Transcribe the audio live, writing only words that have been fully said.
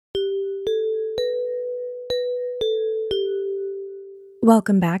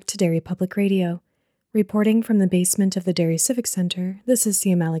Welcome back to Derry Public Radio. Reporting from the basement of the Derry Civic Center, this is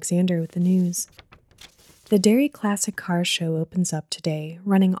CM Alexander with the news. The Derry Classic Car Show opens up today,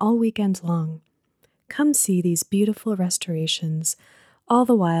 running all weekend long. Come see these beautiful restorations, all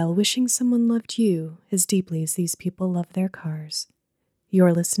the while wishing someone loved you as deeply as these people love their cars.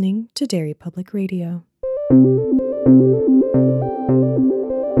 You're listening to Derry Public Radio.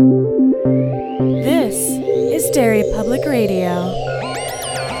 This is Derry Public Radio.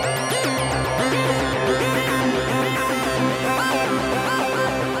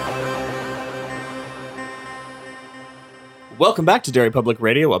 Welcome back to Derry Public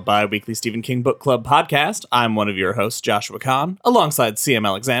Radio, a bi-weekly Stephen King Book Club podcast. I'm one of your hosts, Joshua Kahn, alongside CM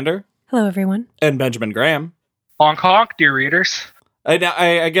Alexander. Hello, everyone. And Benjamin Graham. Honk honk, dear readers.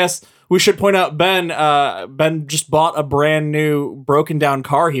 I guess we should point out Ben just bought a brand new broken down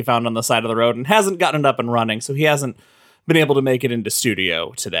car he found on the side of the road and hasn't gotten it up and running, so he hasn't been able to make it into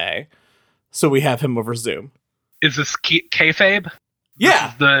studio today. So we have him over Zoom. Is this kayfabe?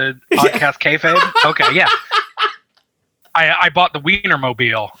 Yeah. This is the podcast kayfabe? Okay, yeah. I bought the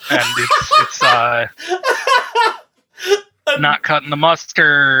Wienermobile, and it's not cutting the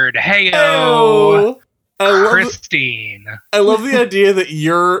mustard. Heyo, Christine. I love the idea that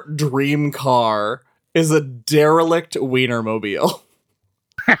your dream car is a derelict Wienermobile.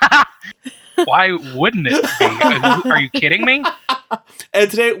 Why wouldn't it be? Are you kidding me? And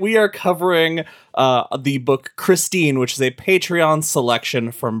today we are covering the book Christine, which is a Patreon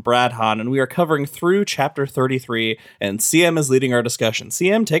selection from Brad Hahn, and we are covering through chapter 33, and CM is leading our discussion.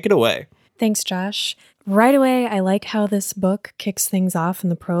 CM, take it away. Thanks, Josh. Right away, I like how this book kicks things off in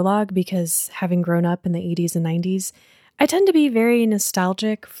the prologue because having grown up in the 80s and 90s, I tend to be very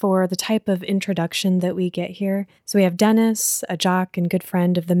nostalgic for the type of introduction that we get here. So we have Dennis, a jock and good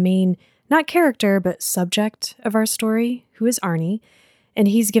friend of the main, not character, but subject of our story, who is Arnie. And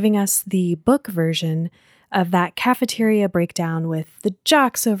he's giving us the book version of that cafeteria breakdown with the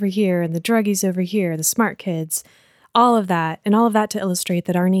jocks over here and the druggies over here, the smart kids, all of that. And all of that to illustrate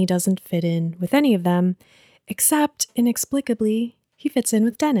that Arnie doesn't fit in with any of them, except inexplicably, he fits in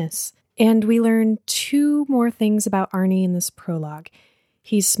with Dennis. And we learn two more things about Arnie in this prologue.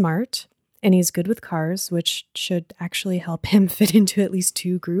 He's smart, and he's good with cars, which should actually help him fit into at least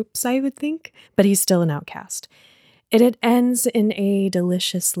two groups, I would think. But he's still an outcast. It ends in a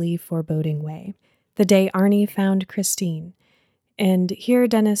deliciously foreboding way. The day Arnie found Christine. And here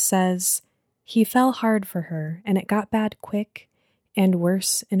Dennis says, he fell hard for her, and it got bad quick, and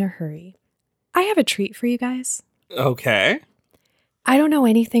worse in a hurry. I have a treat for you guys. Okay. I don't know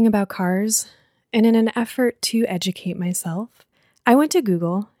anything about cars, and in an effort to educate myself, I went to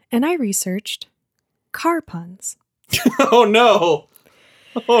Google and I researched car puns. Oh no.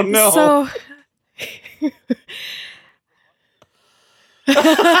 Oh no. So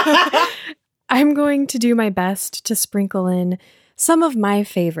I'm going to do my best to sprinkle in some of my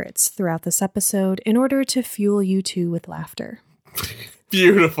favorites throughout this episode in order to fuel you two with laughter.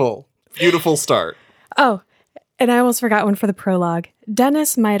 Beautiful. Beautiful start. Oh, and I almost forgot one for the prologue.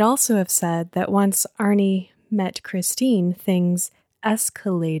 Dennis might also have said that once Arnie met Christine, things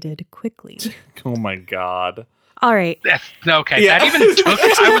escalated quickly. Oh my god. All right. Okay, yeah. That even took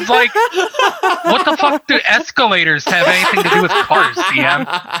it. I was like, what the fuck do escalators have anything to do with cars, CM?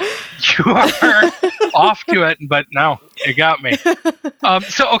 You are off to it, but no, it got me.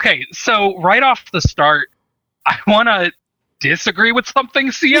 So right off the start, I want to disagree with something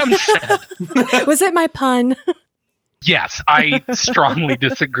CM said. Was it my pun? Yes, I strongly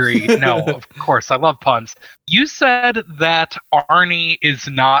disagree. No, of course, I love puns. You said that Arnie is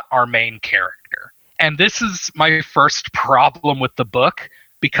not our main character. And this is my first problem with the book,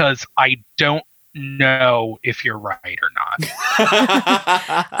 because I don't know if you're right or not.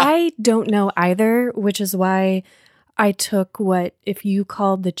 I don't know either, which is why I took what, if you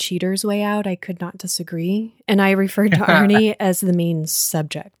called the cheater's way out, I could not disagree. And I referred to Arnie as the main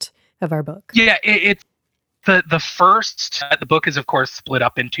subject of our book. Yeah, it's the book is, of course, split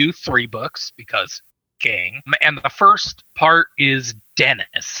up into 3 books because King. And the first part is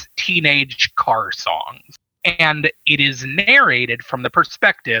Dennis, Teenage Car Songs. And it is narrated from the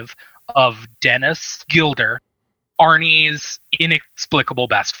perspective of Dennis Gilder, Arnie's inexplicable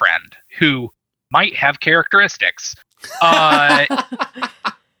best friend, who might have characteristics. But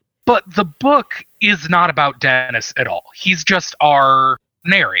the book is not about Dennis at all. He's just our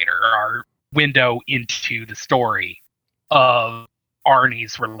narrator, our window into the story of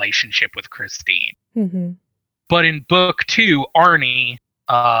Arnie's relationship with Christine. Mm-hmm. But in book 2, Arnie,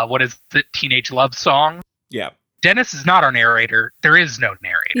 what is the Teenage Love Song? Yeah. Dennis is not our narrator. There is no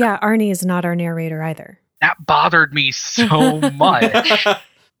narrator. Yeah, Arnie is not our narrator either. that bothered me so much.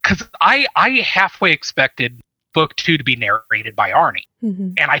 Because I halfway expected book 2 to be narrated by Arnie.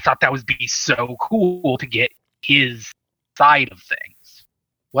 Mm-hmm. And I thought that would be so cool to get his side of things.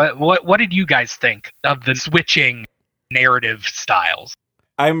 What did you guys think of the switching narrative styles?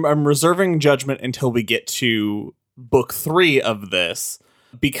 I'm reserving judgment until we get to book 3 of this,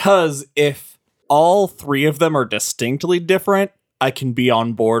 because if all 3 of them are distinctly different, I can be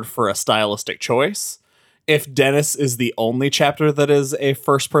on board for a stylistic choice. If Dennis is the only chapter that is a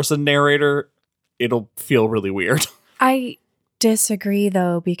first-person narrator, it'll feel really weird. I disagree,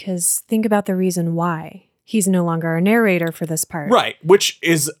 though, because think about the reason why. He's no longer a narrator for this part. Right, which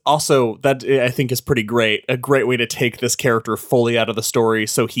is also, that I think is pretty great. A great way to take this character fully out of the story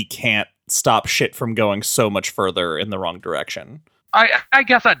so he can't stop shit from going so much further in the wrong direction. I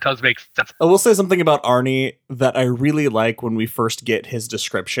guess that does make sense. I will say something about Arnie that I really like when we first get his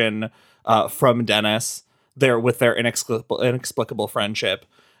description from Dennis there with their inexplicable friendship.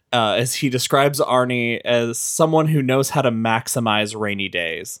 As he describes Arnie as someone who knows how to maximize rainy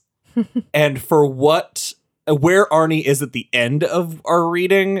days. And for where Arnie is at the end of our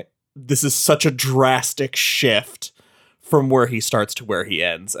reading, this is such a drastic shift from where he starts to where he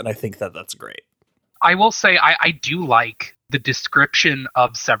ends. And I think that that's great. I will say I do like the description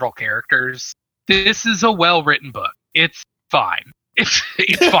of several characters. This is a well-written book. It's fine. It's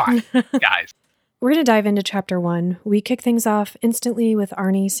fine, guys. We're going to dive into chapter 1. We kick things off instantly with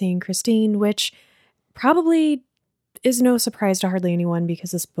Arnie seeing Christine, which probably is no surprise to hardly anyone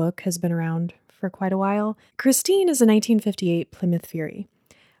because this book has been around for quite a while. Christine is a 1958 Plymouth Fury.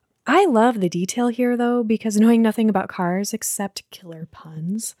 I love the detail here, though, because knowing nothing about cars except killer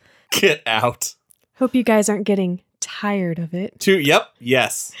puns. Get out. Hope you guys aren't getting tired of it. Yep,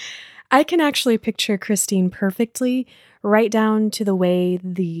 yes. I can actually picture Christine perfectly, right down to the way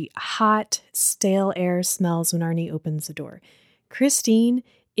the hot, stale air smells when Arnie opens the door. Christine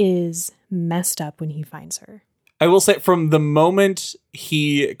is messed up when he finds her. I will say from the moment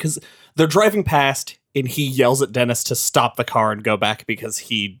because they're driving past and he yells at Dennis to stop the car and go back because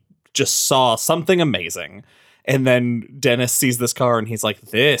he just saw something amazing. And then Dennis sees this car and he's like,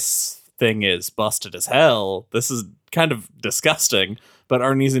 this thing is busted as hell. This is kind of disgusting. But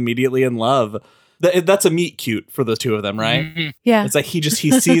Arnie's immediately in love. That's a meet cute for the two of them, right? Mm-hmm. Yeah. It's like he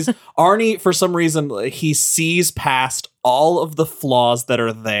sees Arnie, for some reason, he sees past all of the flaws that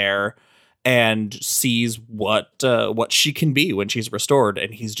are there and sees what she can be when she's restored.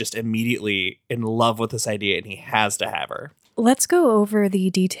 And he's just immediately in love with this idea and he has to have her. Let's go over the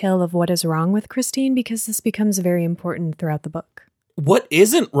detail of what is wrong with Christine because this becomes very important throughout the book. What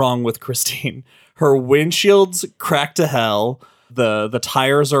isn't wrong with Christine? Her windshield's cracked to hell. The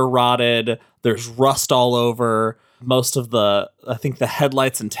tires are rotted. There's rust all over. Most of I think the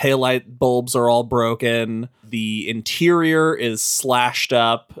headlights and taillight bulbs are all broken. The interior is slashed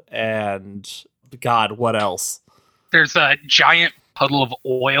up. And God, what else? There's a giant puddle of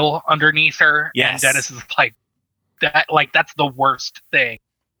oil underneath her. Yes. And Dennis is like, that's the worst thing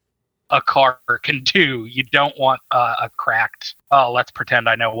a car can do. You don't want a cracked, let's pretend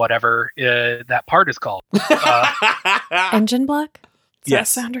I know whatever that part is called. Engine block? Does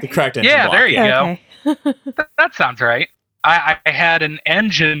Yes, that sound right? the cracked engine Yeah, block. there you go. Okay. That sounds right. I had an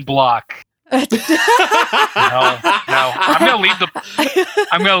engine block. No. I'm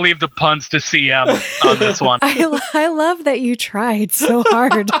gonna leave the puns to CM on this one. I love that you tried so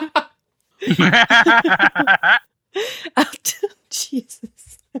hard.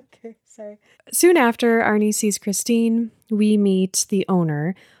 Jesus. Okay, sorry. Soon after Arnie sees Christine, we meet the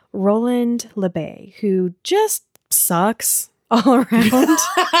owner, Roland LeBay, who just sucks all around.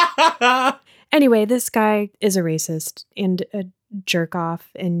 Anyway, this guy is a racist and a jerk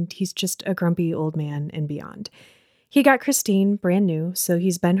off, and he's just a grumpy old man and beyond. He got Christine brand new, so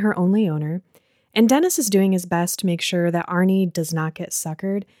he's been her only owner. And Dennis is doing his best to make sure that Arnie does not get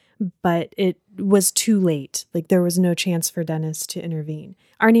suckered, but it was too late. Like, there was no chance for Dennis to intervene.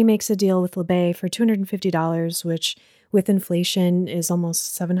 Arnie makes a deal with LeBay for $250, which with inflation is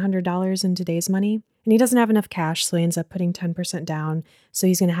almost $700 in today's money. And he doesn't have enough cash, so he ends up putting 10% down. So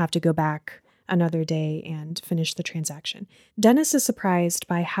he's going to have to go back another day and finish the transaction. Dennis is surprised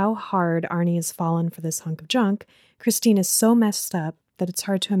by how hard Arnie has fallen for this hunk of junk. Christine is so messed up that it's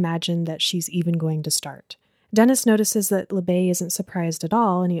hard to imagine that she's even going to start. Dennis notices that LeBay isn't surprised at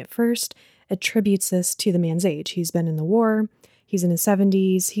all, and he at first attributes this to the man's age. He's been in the war, he's in his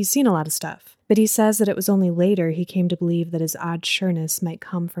 70s, he's seen a lot of stuff. But he says that it was only later he came to believe that his odd sureness might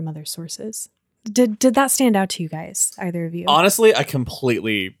come from other sources. Did that stand out to you guys, either of you? Honestly, I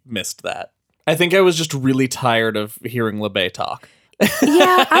completely missed that. I think I was just really tired of hearing LeBay talk.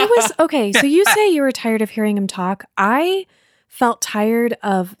 Yeah, I was okay. So you say you were tired of hearing him talk. I felt tired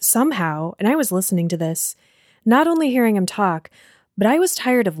of somehow, and I was listening to this, not only hearing him talk, but I was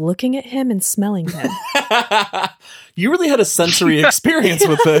tired of looking at him and smelling him. You really had a sensory experience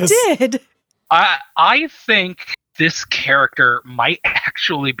with this. I did. I think this character might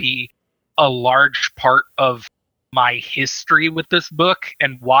actually be a large part of my history with this book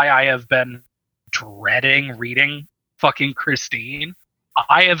and why I have been dreading reading fucking Christine.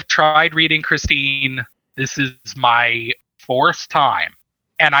 I have tried reading Christine. This is my 4th time.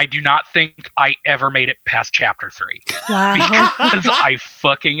 And I do not think I ever made it past chapter 3. Wow. Because I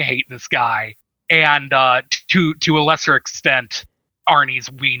fucking hate this guy. And to a lesser extent,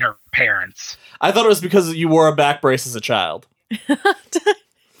 Arnie's wiener parents. I thought it was because you wore a back brace as a child.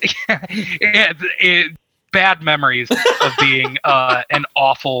 Bad memories of being an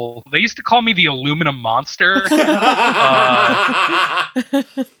awful... They used to call me the aluminum monster.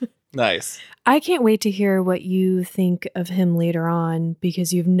 Nice. I can't wait to hear what you think of him later on,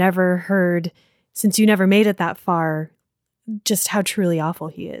 because you've never heard, since you never made it that far, just how truly awful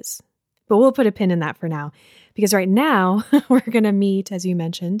he is. But we'll put a pin in that for now, because right now we're going to meet, as you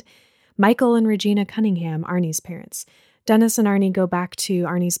mentioned, Michael and Regina Cunningham, Arnie's parents. Dennis and Arnie go back to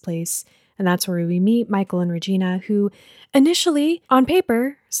Arnie's place, and that's where we meet Michael and Regina, who initially, on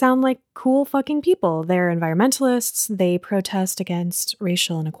paper, sound like cool fucking people. They're environmentalists, they protest against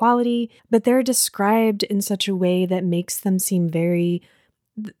racial inequality, but they're described in such a way that makes them seem very...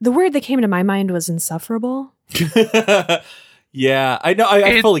 The word that came to my mind was insufferable. Yeah, I know.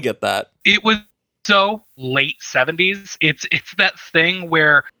 I fully get that. It was so late 70s. It's that thing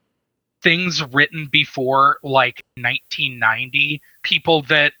where things written before like 1990, people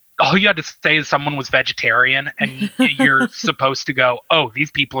that all you had to say is someone was vegetarian and you're supposed to go, oh, these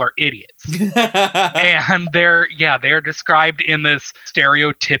people are idiots. And they're described in this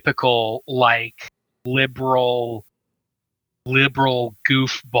stereotypical like liberal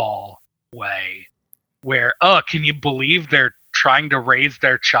goofball way where, can you believe they're trying to raise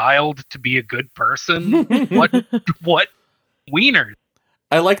their child to be a good person? What wieners?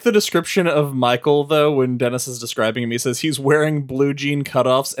 I like the description of Michael, though, when Dennis is describing him. He says he's wearing blue jean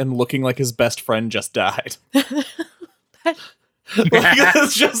cutoffs and looking like his best friend just died.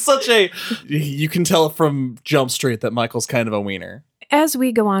 It's just such a... You can tell from Jump Street that Michael's kind of a wiener. As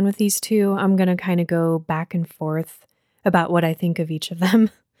we go on with these two, I'm going to kind of go back and forth about what I think of each of them.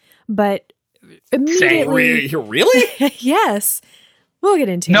 But immediately... Really? Yes. We'll get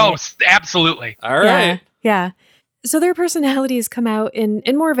into it. No, absolutely. All right. Yeah. So their personalities come out in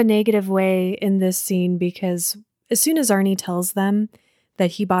more of a negative way in this scene, because as soon as Arnie tells them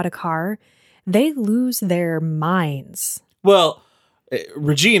that he bought a car, they lose their minds. Well,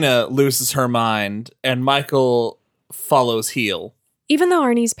 Regina loses her mind, and Michael follows heel. Even though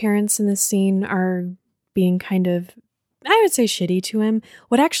Arnie's parents in this scene are being kind of, I would say, shitty to him,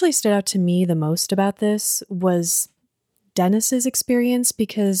 what actually stood out to me the most about this was Dennis's experience,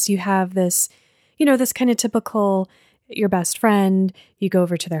 because you have this, this kind of typical, your best friend, you go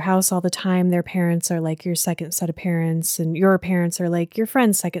over to their house all the time. Their parents are like your second set of parents, and your parents are like your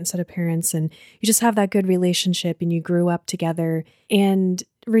friend's second set of parents. And you just have that good relationship and you grew up together. And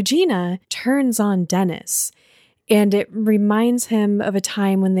Regina turns on Dennis, and it reminds him of a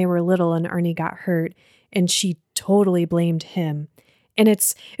time when they were little and Arnie got hurt and she totally blamed him. And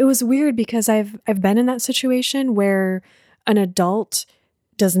it was weird, because I've been in that situation where an adult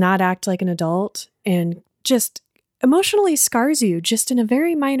does not act like an adult and just emotionally scars you just in a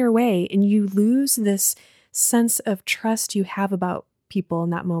very minor way. And you lose this sense of trust you have about people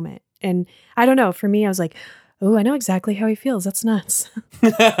in that moment. And I don't know, for me, I was like, oh, I know exactly how he feels. That's nuts.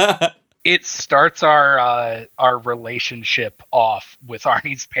 It starts our relationship off with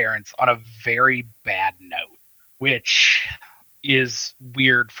Arnie's parents on a very bad note, which is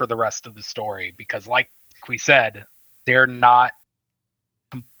weird for the rest of the story, because like we said, they're not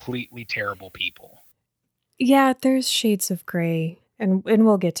completely terrible people. Yeah, there's shades of gray, and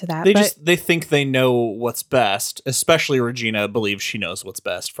we'll get to that. They think they know what's best. Especially Regina believes she knows what's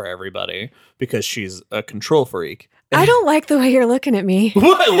best for everybody because she's a control freak. I don't like the way you're looking at me.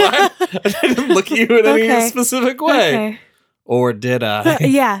 What? I didn't look at you in any specific way. Okay. Or did I?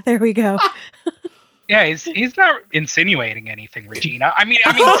 Yeah, there we go. Yeah, he's not insinuating anything, Regina. I mean,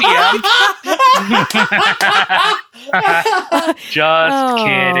 CM. Just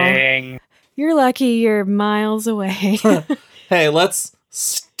kidding. You're lucky you're miles away. Hey, let's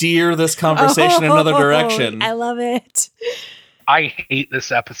steer this conversation in another direction. I love it. I hate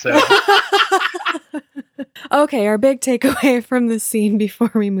this episode. Okay, our big takeaway from the scene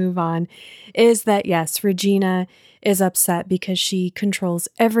before we move on is that, yes, Regina is upset because she controls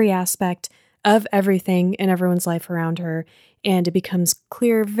every aspect of everything in everyone's life around her, and it becomes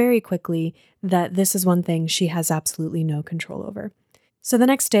clear very quickly that this is one thing she has absolutely no control over. So the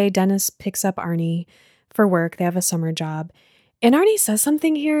next day, Dennis picks up Arnie for work. They have a summer job. And Arnie says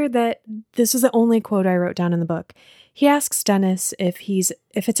something here that this is the only quote I wrote down in the book. He asks Dennis if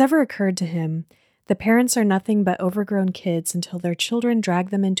it's ever occurred to him the parents are nothing but overgrown kids until their children drag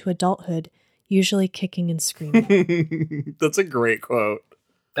them into adulthood, usually kicking and screaming. That's a great quote.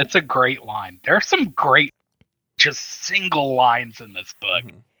 That's a great line. There are some great, just single lines in this book.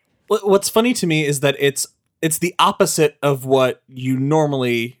 What's funny to me is that it's the opposite of what you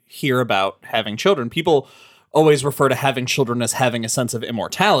normally hear about having children. People always refer to having children as having a sense of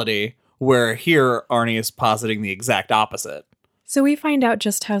immortality, where here Arnie is positing the exact opposite. So we find out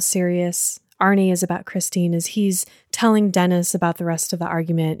just how serious Arnie is about Christine as he's telling Dennis about the rest of the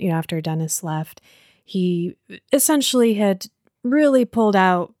argument, after Dennis left. He essentially had really pulled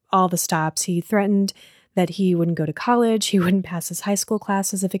out all the stops. He threatened that he wouldn't go to college, he wouldn't pass his high school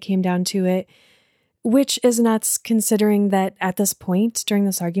classes if it came down to it, which is nuts considering that at this point during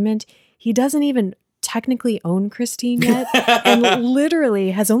this argument, he doesn't even technically own Christine yet and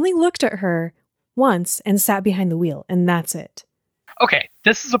literally has only looked at her once and sat behind the wheel, and that's it. Okay,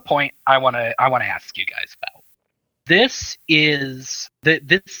 this is a point I want to ask you guys about. This is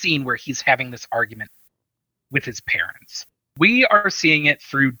this scene where he's having this argument with his parents. We are seeing it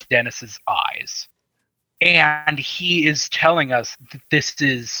through Dennis's eyes, and he is telling us that this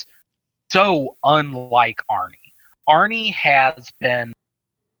is so unlike Arnie. Arnie has been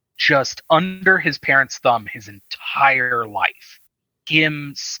just under his parents' thumb his entire life.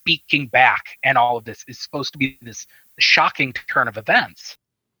 Him speaking back and all of this is supposed to be this shocking turn of events.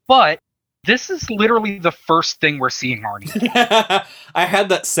 But this is literally the first thing we're seeing Arnie do. I had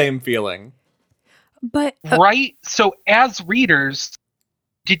that same feeling. But right? So as readers,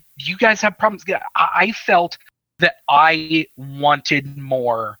 did you guys have problems? I felt that I wanted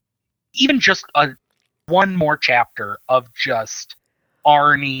more, even just one more chapter of just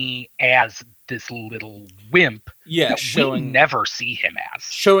Arnie as this little wimp. Yeah, we never see him as.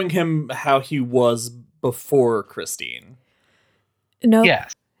 Showing him how he was before Christine. Nope.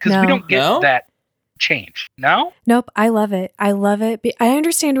 Yes, because we don't get that change. No? Nope, I love it. I love it. I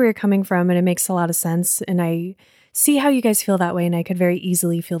understand where you're coming from, and it makes a lot of sense, and I see how you guys feel that way, and I could very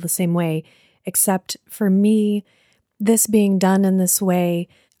easily feel the same way, except for me, this being done in this way,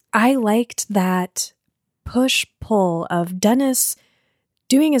 I liked that push-pull of Dennis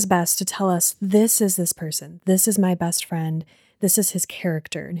doing his best to tell us, this is this person, this is my best friend, this is his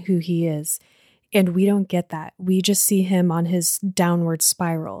character and who he is. And we don't get that. We just see him on his downward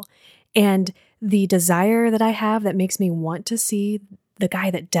spiral. And the desire that I have that makes me want to see the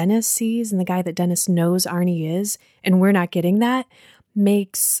guy that Dennis sees and the guy that Dennis knows Arnie is, and we're not getting that,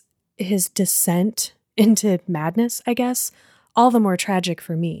 makes his descent into madness, I guess, all the more tragic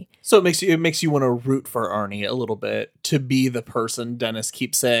for me. So it makes you want to root for Arnie a little bit, to be the person Dennis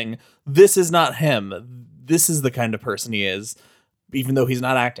keeps saying, this is not him. This is the kind of person he is, even though he's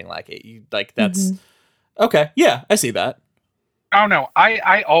not acting like it. That's okay. Yeah, I see that. Oh no,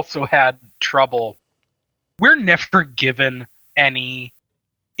 I also had trouble. We're never given any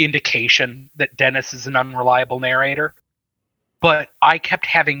indication that Dennis is an unreliable narrator, but I kept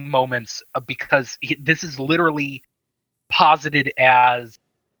having moments because this is literally posited as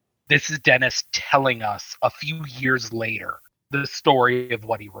this is Dennis telling us a few years later the story of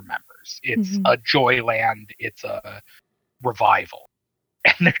what he remembers. It's a Joyland, it's a revival.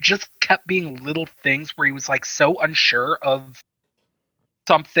 And there just kept being little things where he was like so unsure of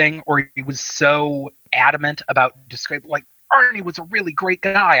something, or he was so adamant about describing, like, Arnie was a really great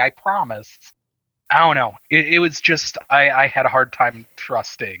guy, I promise. I don't know. It was just, I had a hard time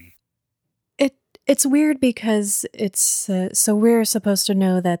trusting. It's weird because it's so we're supposed to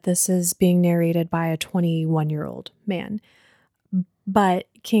know that this is being narrated by a 21-year-old man, but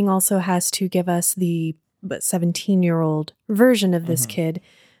King also has to give us the 17-year-old version of this kid.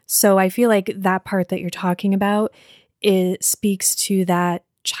 So I feel like that part that you're talking about, it speaks to that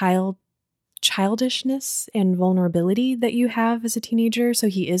childishness and vulnerability that you have as a teenager. So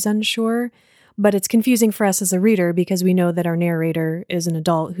he is unsure, but it's confusing for us as a reader because we know that our narrator is an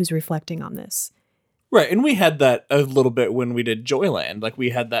adult who's reflecting on this. Right, and we had that a little bit when we did Joyland. Like,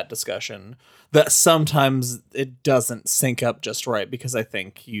 we had that discussion that sometimes it doesn't sync up just right, because I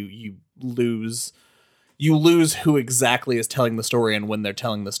think you lose who exactly is telling the story and when they're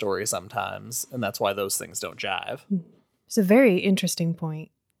telling the story sometimes, and that's why those things don't jive. It's a very interesting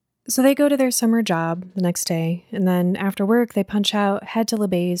point. So they go to their summer job the next day, and then after work they punch out, head to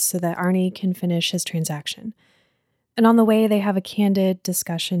LeBay's so that Arnie can finish his transaction. And on the way, they have a candid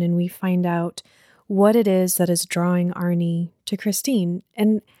discussion, and we find out what it is that is drawing Arnie to Christine.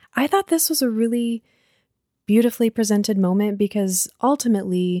 And I thought this was a really beautifully presented moment because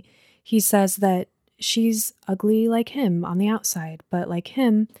ultimately he says that she's ugly like him on the outside, but like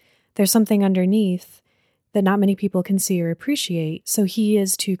him, there's something underneath that not many people can see or appreciate. So he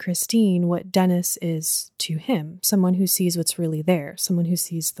is to Christine what Dennis is to him, someone who sees what's really there, someone who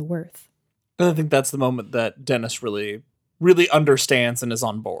sees the worth. And I think that's the moment that Dennis really, really understands and is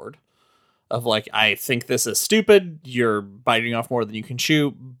on board. Of like, I think this is stupid. You're biting off more than you can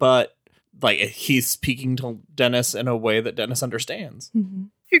chew, but like he's speaking to Dennis in a way that Dennis understands. Mm-hmm.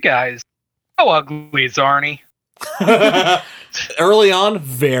 You guys, how ugly is Arnie? Early on,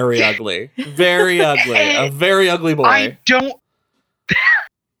 very ugly. Very ugly. A very ugly boy. I don't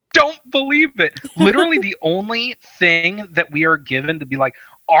believe it. Literally the only thing that we are given to be like,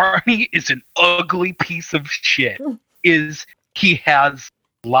 Arnie is an ugly piece of shit is he has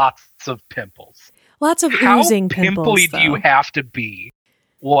lots of pimples. Lots of How oozing pimples. How pimply do you have to be?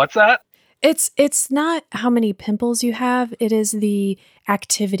 What's that? It's not how many pimples you have, it is the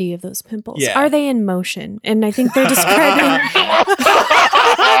activity of those pimples. Yeah. Are they in motion? And I think they're describing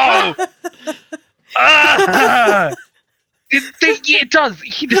It does.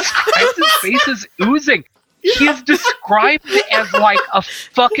 He describes his face as oozing. He is described as like a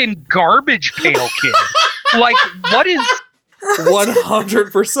fucking garbage pail kid. Like, what is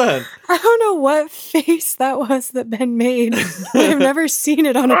 100%. I don't know what face that was that Ben made. I've never seen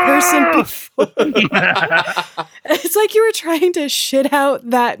it on a person before. It's like you were trying to shit out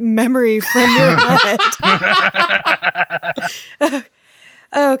that memory from your head.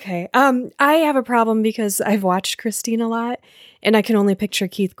 Okay. I have a problem because I've watched Christine a lot, and I can only picture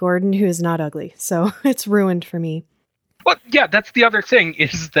Keith Gordon, who is not ugly. So it's ruined for me. Well, yeah, that's the other thing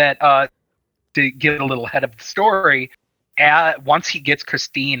is that to get a little ahead of the story, once he gets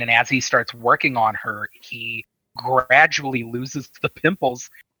Christine and as he starts working on her, he gradually loses the pimples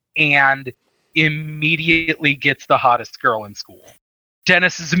and immediately gets the hottest girl in school.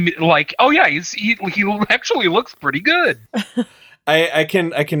 Dennis is like, oh yeah, he actually looks pretty good. I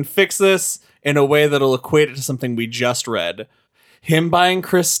can fix this in a way that'll equate it to something we just read. Him buying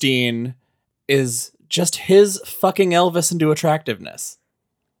Christine is just his fucking Elvis into attractiveness.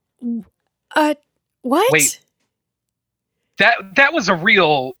 What? Wait. That was a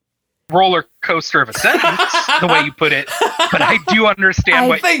real roller coaster of a sentence, the way you put it. But I do understand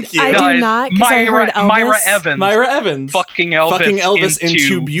what. Thank you. I do not. I heard Elvis. Myra Evans. Fucking Elvis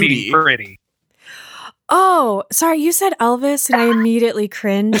into beauty. Pretty. Oh, sorry. You said Elvis, and I immediately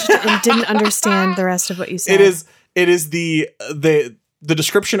cringed and didn't understand the rest of what you said. It is the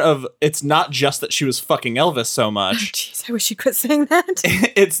description of it's not just that she was fucking Elvis so much. Jeez, I wish you quit saying that.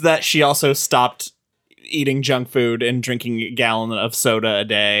 It's that she also stopped eating junk food and drinking a gallon of soda a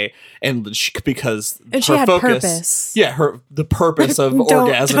day, and she had purpose. Yeah, the purpose of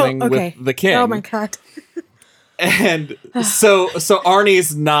orgasming with the king. Oh my god. And so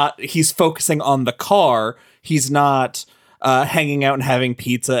Arnie's not. He's focusing on the car. He's not hanging out and having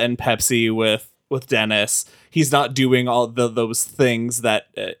pizza and Pepsi with Dennis. He's not doing all those things that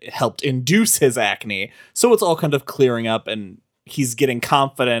helped induce his acne. So it's all kind of clearing up, and he's getting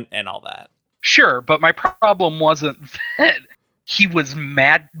confident and all that. Sure, but my problem wasn't that he was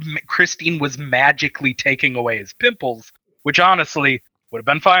mad. Christine was magically taking away his pimples, which honestly would have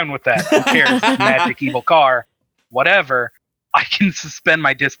been fine with that. Who cares? Magic evil car, whatever. I can suspend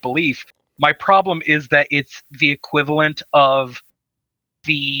my disbelief. My problem is that it's the equivalent of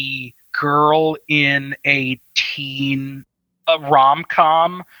the girl in a teen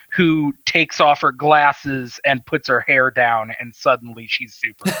rom-com who takes off her glasses and puts her hair down and suddenly she's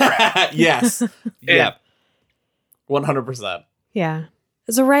super attractive. Yes. Yep. 100%. Yeah.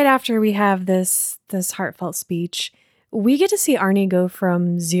 So right after we have this heartfelt speech, we get to see Arnie go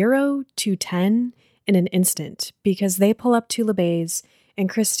from 0 to 10 in an instant because they pull up to LeBay's and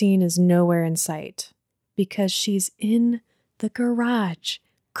Christine is nowhere in sight because she's in the garage.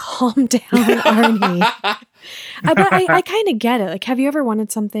 Calm down, Arnie. But I kind of get it. Like, have you ever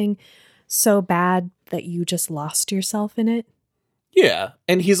wanted something so bad that you just lost yourself in it? Yeah.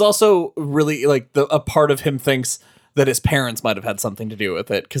 And he's also really like a part of him thinks that his parents might have had something to do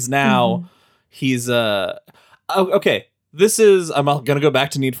with it. Cause now he's, okay, I'm going to go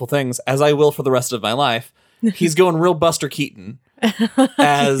back to Needful Things as I will for the rest of my life. He's going real Buster Keaton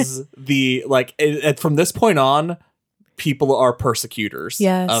as from this point on, people are persecutors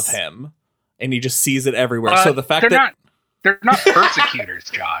of him, and he just sees it everywhere. So the fact they're not persecutors,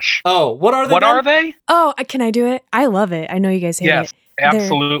 Josh. Oh, what are they? What are they? Oh, can I do it? I love it. I know you guys hate it. Yes,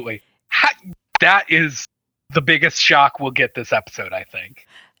 absolutely. That is the biggest shock we'll get this episode, I think.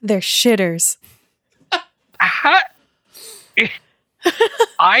 They're shitters.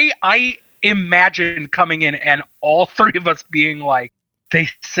 I imagine coming in and all three of us being like, they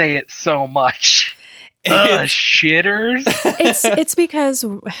say it so much. Shitters. It's because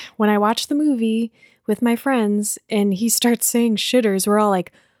when I watch the movie with my friends and he starts saying shitters, we're all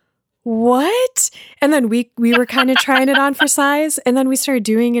like, what? And then we were kind of trying it on for size, and then we started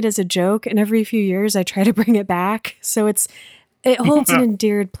doing it as a joke, and every few years I try to bring it back. So it holds an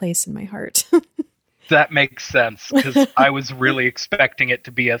endeared place in my heart. That makes sense, because I was really expecting it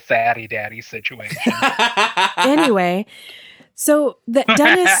to be a fatty daddy situation. Anyway, so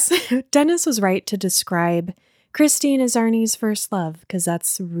Dennis was right to describe Christine as Arnie's first love, because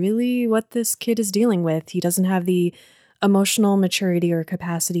that's really what this kid is dealing with. He doesn't have the emotional maturity or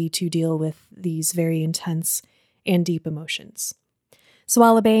capacity to deal with these very intense and deep emotions. So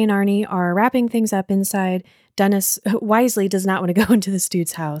while Abe and Arnie are wrapping things up inside, Dennis wisely does not want to go into this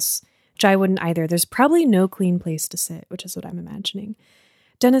dude's house, which I wouldn't either. There's probably no clean place to sit, which is what I'm imagining.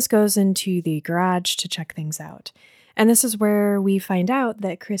 Dennis goes into the garage to check things out. And this is where we find out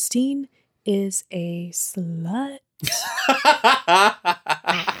that Christine is a slut.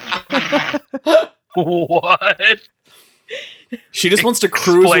 What? She just wants to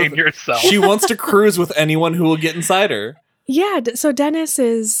cruise. Explain yourself. She wants to cruise with anyone who will get inside her. Yeah, so Dennis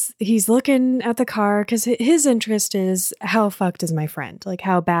he's looking at the car because his interest is how fucked is my friend? Like,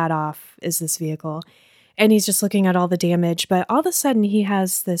 how bad off is this vehicle? And he's just looking at all the damage. But all of a sudden he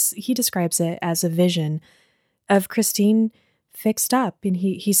describes it as a vision of Christine fixed up. And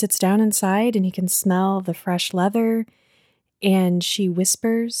he sits down inside and he can smell the fresh leather. And she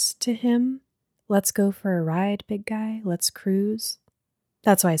whispers to him, "Let's go for a ride, big guy. Let's cruise."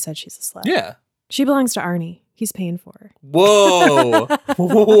 That's why I said she's a slut. Yeah. She belongs to Arnie. He's paying for her. Whoa.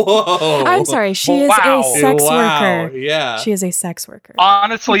 Whoa. I'm sorry. She is a sex worker. Yeah. She is a sex worker.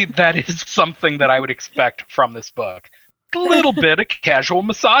 Honestly, that is something that I would expect from this book. A little bit of casual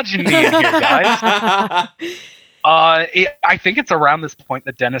misogyny in here, guys. I think it's around this point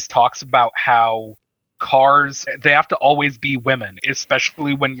that Dennis talks about how cars, they have to always be women,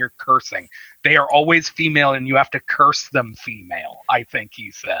 especially when you're cursing. They are always female and you have to curse them female, I think he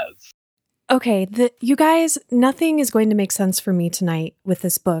says. Okay, you guys, nothing is going to make sense for me tonight with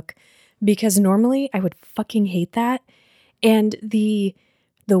this book, because normally I would fucking hate that. And the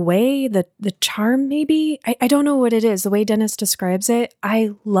way, the charm maybe, I don't know what it is, the way Dennis describes it,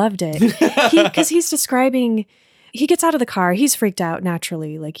 I loved it. Because he's describing, he gets out of the car, he's freaked out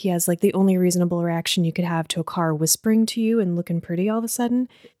naturally. Like, he has like the only reasonable reaction you could have to a car whispering to you and looking pretty all of a sudden.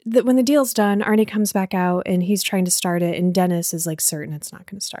 When the deal's done, Arnie comes back out and he's trying to start it, and Dennis is like certain it's not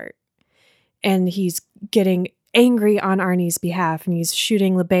going to start. And he's getting angry on Arnie's behalf, and he's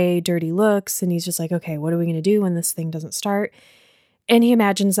shooting LeBay dirty looks, and he's just like, okay, what are we going to do when this thing doesn't start? And he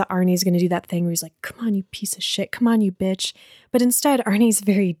imagines that Arnie's going to do that thing where he's like, come on, you piece of shit. Come on, you bitch. But instead, Arnie's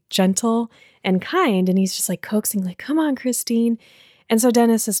very gentle and kind, and he's just like coaxing, like, come on, Christine. And so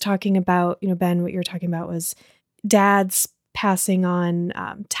Dennis is talking about, Ben, what you're talking about was dads passing on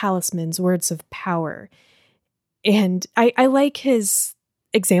talismans, words of power. And I like his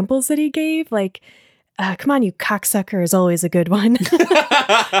examples that he gave, like, come on, you cocksucker is always a good one.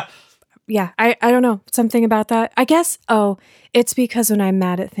 Yeah, I don't know, something about that. I guess, it's because when I'm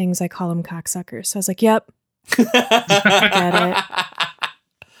mad at things, I call them cocksuckers. So I was like, yep, get it.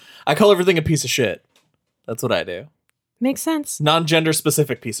 I call everything a piece of shit. That's what I do. Makes sense. Non-gender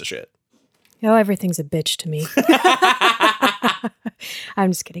specific piece of shit. Oh, everything's a bitch to me.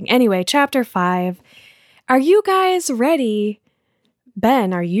 I'm just kidding. Anyway, chapter 5. Are you guys ready?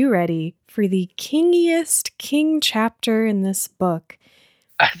 Ben, are you ready for the kingiest king chapter in this book?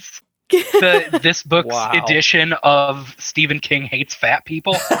 This book's edition of Stephen King hates fat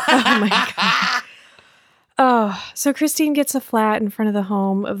people. Oh my God. Oh, so Christine gets a flat in front of the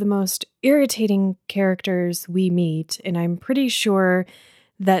home of the most irritating characters we meet. And I'm pretty sure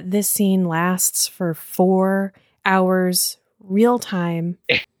that this scene lasts for 4 hours real time.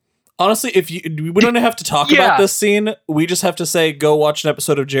 Honestly, we don't have to talk about this scene. We just have to say, go watch an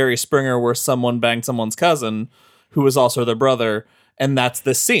episode of Jerry Springer where someone banged someone's cousin, who is also their brother, and that's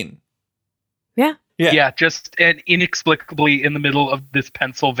this scene. Yeah. Yeah, just inexplicably in the middle of this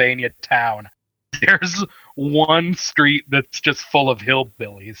Pennsylvania town, there's one street that's just full of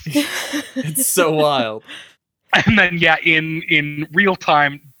hillbillies. It's so wild. And then, in real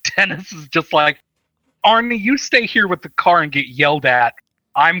time, Dennis is just like, Arnie, you stay here with the car and get yelled at.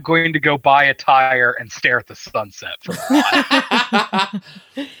 I'm going to go buy a tire and stare at the sunset for a while.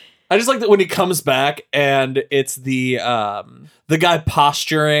 I just like that when he comes back and it's the guy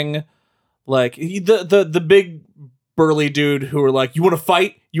posturing Like the big burly dude who are like, you want to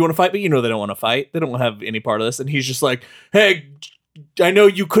fight, but you know they don't want to fight. They don't want to have any part of this. And he's just like, hey, I know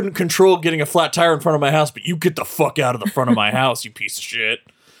you couldn't control getting a flat tire in front of my house, but you get the fuck out of the front of my house, you piece of shit.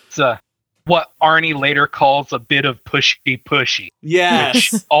 It's what Arnie later calls a bit of pushy.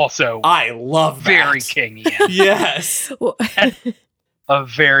 Yes. Which also, I love that. Very Kingian. Yes. A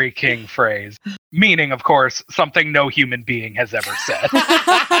very King phrase. Meaning, of course, something no human being has ever said.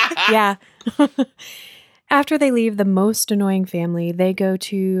 Yeah. After they leave the most annoying family, they go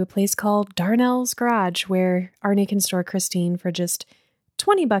to a place called Darnell's Garage, where Arnie can store Christine for just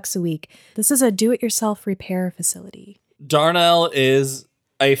 $20 a week. This is a do-it-yourself repair facility. Darnell is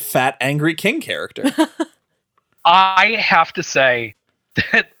a fat, angry King character. I have to say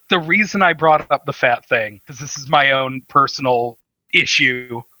that the reason I brought up the fat thing, because this is my own personal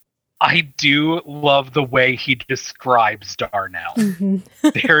issue, I do love the way he describes Darnell. Mm-hmm.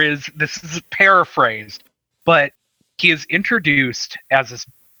 This is paraphrased, but he is introduced as this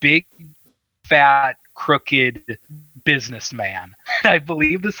big, fat, crooked businessman. I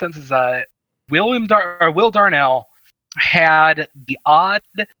believe the sense is Will Darnell had the odd,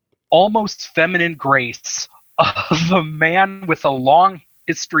 almost feminine grace of a man with a long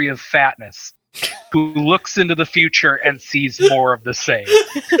history of fatness who looks into the future and sees more of the same.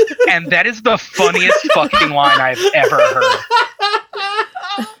 And that is the funniest fucking line I've ever heard.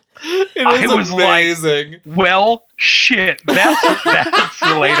 It is amazing. Like, well, shit, that's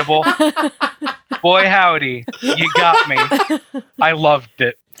relatable. Boy, howdy, you got me. I loved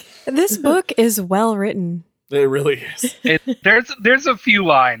it. This book is well written. It really is. There's a few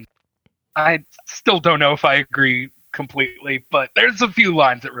lines. I still don't know if I agree completely, but there's a few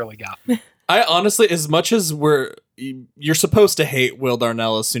lines that really got me. I honestly, as much as you're supposed to hate Will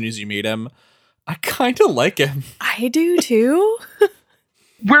Darnell as soon as you meet him, I kind of like him. I do too.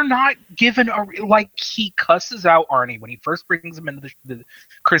 We're not given he cusses out Arnie when he first brings him into the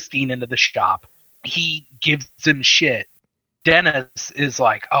Christine into the shop. He gives him shit. Dennis is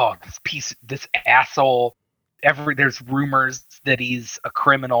like, oh, this asshole. There's rumors that he's a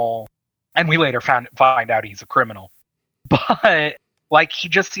criminal, and we later find out he's a criminal. But he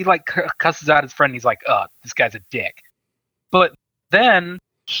cusses out his friend. And he's like, oh, this guy's a dick. But then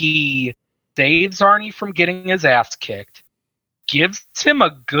he saves Arnie from getting his ass kicked, gives him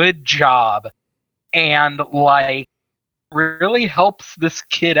a good job, and really helps this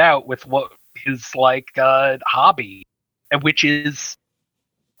kid out with what his hobby, which is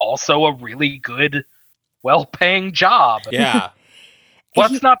also a really good, well-paying job. Yeah.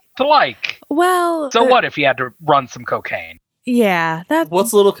 What's not to like? Well, so what if he had to run some cocaine? Yeah,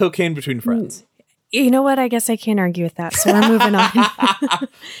 what's a little cocaine between friends? You know what? I guess I can't argue with that. So we're moving on.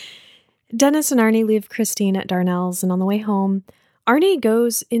 Dennis and Arnie leave Christine at Darnell's, and on the way home, Arnie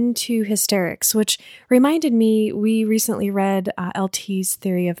goes into hysterics, which reminded me, we recently read LT's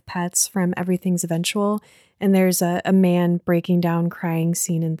Theory of Pets from Everything's Eventual, and there's a man breaking down crying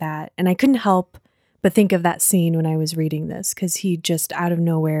scene in that. And I couldn't help but think of that scene when I was reading this, because he just out of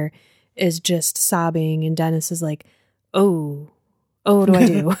nowhere is just sobbing, and Dennis is like, oh, what do I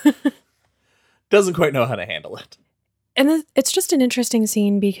do? Doesn't quite know how to handle it. And it's just an interesting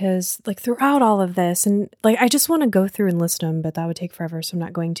scene because throughout all of this, and I just want to go through and list them, but that would take forever, so I'm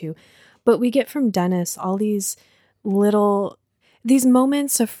not going to. But we get from Dennis all these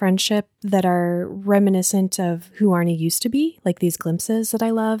moments of friendship that are reminiscent of who Arnie used to be, like these glimpses that I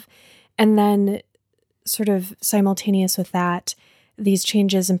love. And then sort of simultaneous with that, these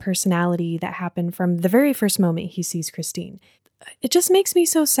changes in personality that happen from the very first moment he sees Christine. It just makes me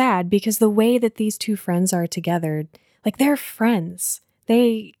so sad because the way that these two friends are together, they're friends.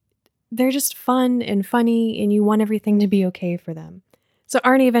 They're just fun and funny, and you want everything to be okay for them. So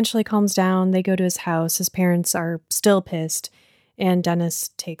Arnie eventually calms down. They go to his house. His parents are still pissed, and Dennis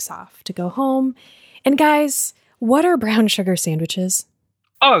takes off to go home. And guys, what are brown sugar sandwiches?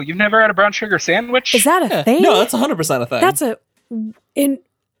 Oh, you've never had a brown sugar sandwich? Is that a thing? No, that's 100% a thing. That's in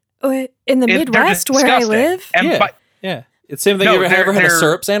the Midwest where I live. Yeah. It's the same thing. You ever had a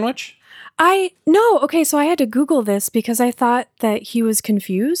syrup sandwich? No. Okay, so I had to Google this because I thought that he was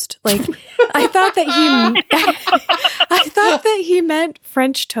confused. I thought that he meant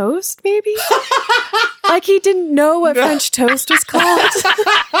French toast, maybe. He didn't know what French toast was called.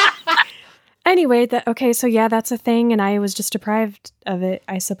 Anyway, that's a thing, and I was just deprived of it,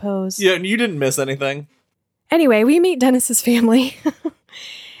 I suppose. Yeah, and you didn't miss anything. Anyway, we meet Dennis's family.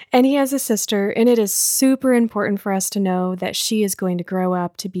 And he has a sister, and it is super important for us to know that she is going to grow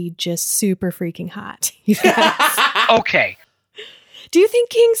up to be just super freaking hot. Okay. Do you think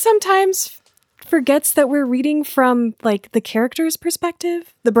King sometimes forgets that we're reading from, the character's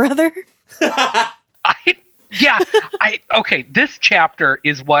perspective? The brother? Okay, this chapter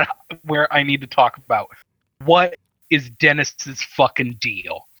is where I need to talk about. What is Dennis's fucking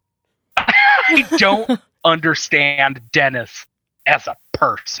deal? I don't understand Dennis as a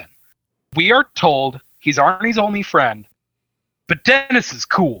person. We are told he's Arnie's only friend, but Dennis is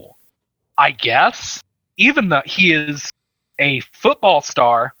cool, I guess. Even though he is a football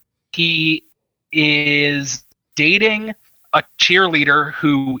star, he is dating a cheerleader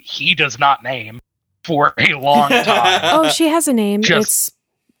who he does not name for a long time. Oh, she has a name. It's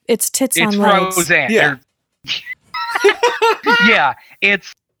Tits on Legs. Roseanne. Yeah. Yeah,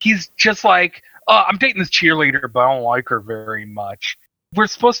 he's just like, I'm dating this cheerleader, but I don't like her very much. We're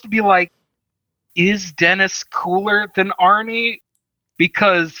supposed to be like, is Dennis cooler than Arnie?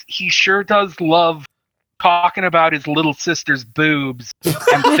 Because he sure does love talking about his little sister's boobs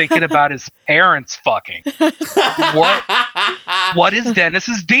and thinking about his parents fucking. What is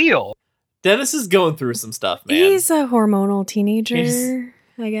Dennis's deal? Dennis is going through some stuff, man. He's a hormonal teenager,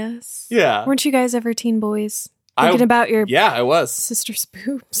 I guess. Yeah. Weren't you guys ever teen boys? Thinking about your I was. sister's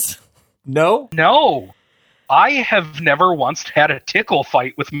boobs. No? No. I have never once had a tickle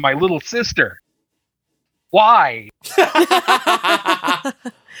fight with my little sister. Why? I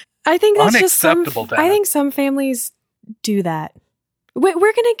think that's just Unacceptable, I think some families do that. We're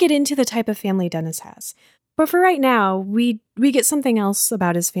going to get into the type of family Dennis has. But for right now, we get something else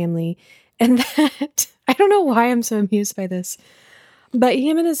about his family. And that, I don't know why I'm so amused by this, but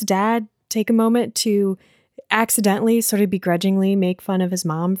him and his dad take a moment to accidentally, sort of begrudgingly, make fun of his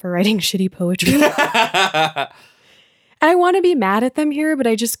mom for writing shitty poetry. I want to be mad at them here, but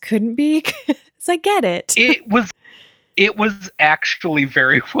I just couldn't be, because I get it. It was actually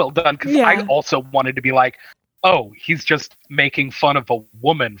very well done, because I also wanted to be like, oh, he's just making fun of a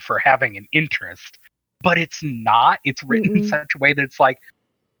woman for having an interest. But it's not. It's written in such a way that it's like,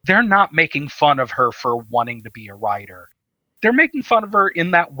 they're not making fun of her for wanting to be a writer. They're making fun of her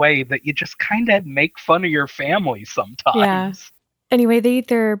in that way that you just kind of make fun of your family sometimes. Yeah. Anyway, they eat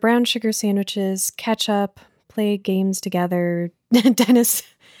their brown sugar sandwiches, catch up, play games together. Dennis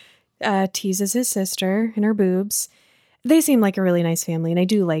teases his sister and her boobs. They seem like a really nice family, and I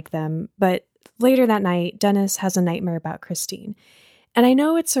do like them. But later that night, Dennis has a nightmare about Christine. And I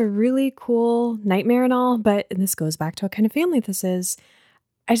know it's a really cool nightmare and all, but and this goes back to what kind of family this is.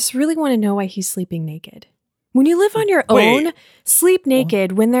 I just really want to know why he's sleeping naked. When you live on your own, sleep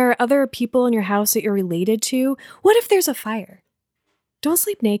naked when there are other people in your house that you're related to. What if there's a fire? Don't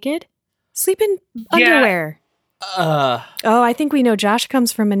sleep naked. Sleep in underwear. Oh, I think we know Josh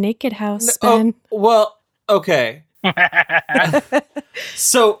comes from a naked house, Ben. Well, okay.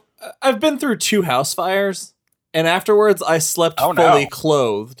 So I've been through 2 house fires, and afterwards I slept fully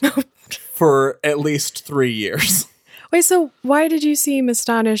clothed for at least 3 years. Wait, so why did you seem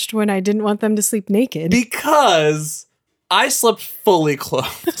astonished when I didn't want them to sleep naked? Because I slept fully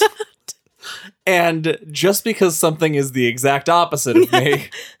clothed. And just because something is the exact opposite of me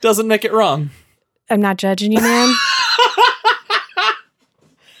doesn't make it wrong. I'm not judging you, man.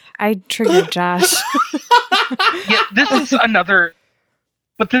 I triggered Josh. Yeah, this is another...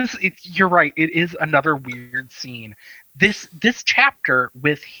 But you're right, it is another weird scene. This chapter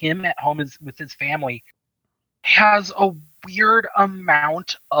with him at home with his family has a weird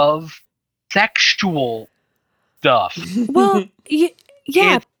amount of sexual stuff. Well,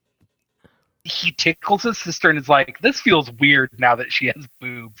 yeah. He tickles his sister and is like, this feels weird now that she has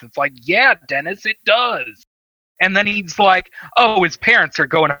boobs. It's like, yeah, Dennis, it does. And then he's like, oh, his parents are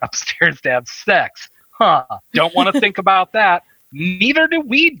going upstairs to have sex. Huh, don't want to think about that. Neither do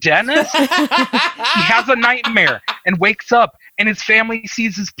we, Dennis. He has a nightmare and wakes up and his family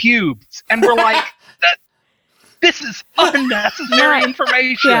sees his pubes. And we're like, this is unnecessary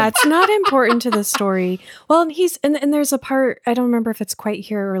information. Yeah, it's not important to the story. Well, and there's a part, I don't remember if it's quite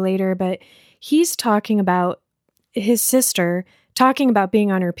here or later, but he's talking about his sister talking about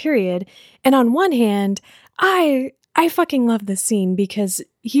being on her period. And on one hand, I fucking love this scene because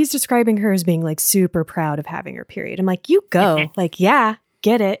he's describing her as being like super proud of having her period. I'm like, you go. Like, yeah,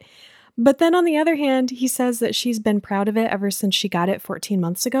 get it. But then on the other hand, he says that she's been proud of it ever since she got it 14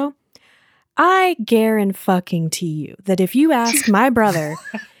 months ago. I guarantee you that if you ask my brother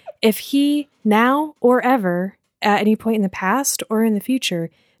if he now or ever at any point in the past or in the future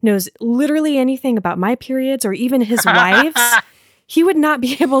knows literally anything about my periods or even his wife's, he would not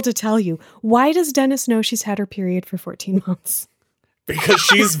be able to tell you. Why does Dennis know she's had her period for 14 months? Because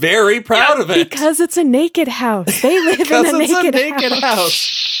she's very proud of it. Because it's a naked house. They live in a naked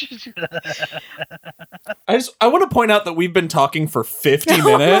house. I want to point out that we've been talking for 50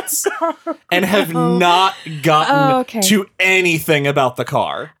 minutes and have not gotten to anything about the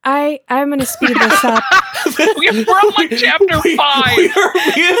car. I'm going to speed this up. We're on like chapter 5.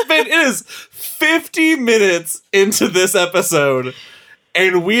 It is 50 minutes into this episode,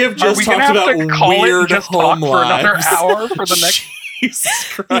 and we have just talked about weird home lives. For another hour for the next. Jesus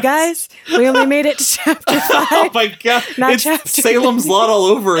Christ. You guys, we only made it to chapter 5. Oh my God. It's Salem's Lot all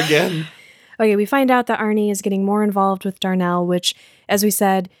over again. Okay, we find out that Arnie is getting more involved with Darnell, which, as we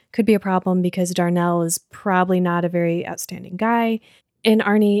said, could be a problem because Darnell is probably not a very outstanding guy. And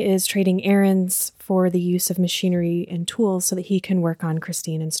Arnie is trading errands for the use of machinery and tools so that he can work on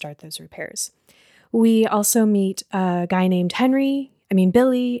Christine and start those repairs. We also meet a guy named Henry. I mean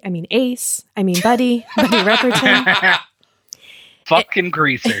Billy. I mean Ace. I mean Buddy. Buddy Repperton. Fucking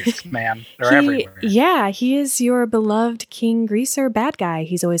greasers, man. They're everywhere. Yeah, he is your beloved King Greaser bad guy.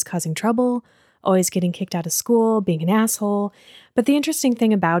 He's always causing trouble, always getting kicked out of school, being an asshole. But the interesting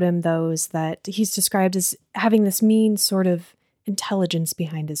thing about him, though, is that he's described as having this mean sort of intelligence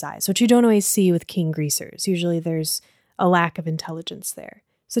behind his eyes, which you don't always see with King Greasers. Usually there's a lack of intelligence there.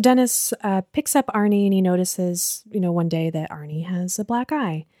 So Dennis picks up Arnie and he notices, one day that Arnie has a black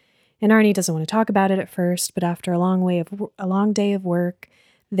eye. And Arnie doesn't want to talk about it at first, but after a long day of work,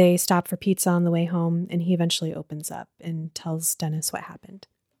 they stop for pizza on the way home, and he eventually opens up and tells Dennis what happened.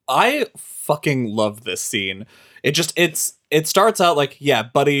 I fucking love this scene. It starts out like, yeah,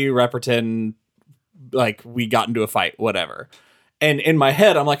 Buddy Repperton, like, we got into a fight, whatever. And in my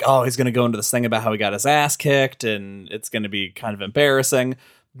head, I'm like, oh, he's going to go into this thing about how he got his ass kicked, and it's going to be kind of embarrassing.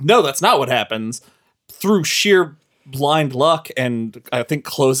 No, that's not what happens. Through sheer blind luck and I think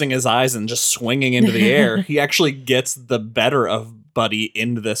closing his eyes and just swinging into the air, he actually gets the better of Buddy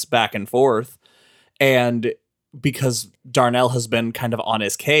into this back and forth. And because Darnell has been kind of on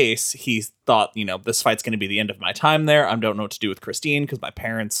his case, he thought, this fight's going to be the end of my time there. I don't know what to do with Christine because my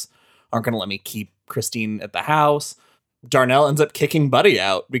parents aren't going to let me keep Christine at the house. Darnell ends up kicking Buddy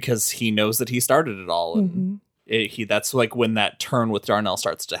out because he knows that he started it all. And that's like when that turn with Darnell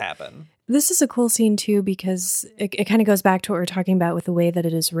starts to happen. This is a cool scene, too, because it kind of goes back to what we were talking about with the way that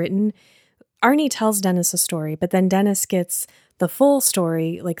it is written. Arnie tells Dennis a story, but then Dennis gets the full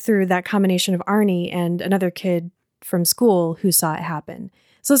story, like through that combination of Arnie and another kid from school who saw it happen.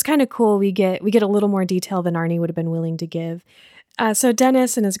 So it's kind of cool. We get a little more detail than Arnie would have been willing to give. So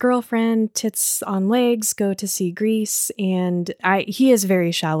Dennis and his girlfriend, tits on legs, go to see Grease, and he is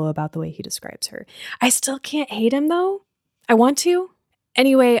very shallow about the way he describes her. I still can't hate him, though. I want to.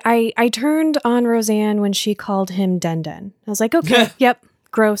 Anyway, I turned on Roseanne when she called him Den Den. I was like, okay, yep,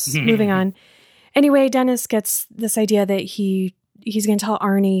 gross, moving on. Anyway, Dennis gets this idea that he's going to tell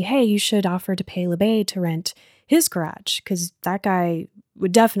Arnie, hey, you should offer to pay LeBay to rent his garage, because that guy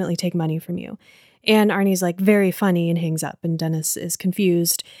would definitely take money from you. And Arnie's like, very funny, and hangs up. And Dennis is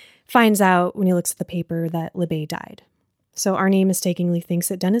confused, finds out when he looks at the paper that LeBay died. So Arnie mistakenly thinks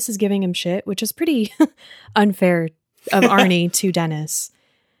that Dennis is giving him shit, which is pretty unfair of Arnie to Dennis.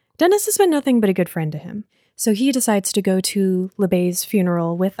 Dennis has been nothing but a good friend to him. So he decides to go to LeBay's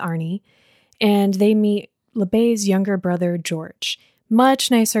funeral with Arnie, and they meet LeBay's younger brother, George. Much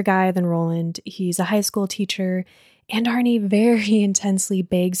nicer guy than Roland. He's a high school teacher, and Arnie very intensely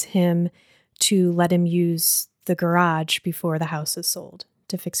begs him to let him use the garage before the house is sold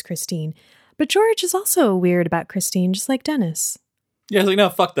to fix Christine. But George is also weird about Christine, just like Dennis. Yeah, he's like, no,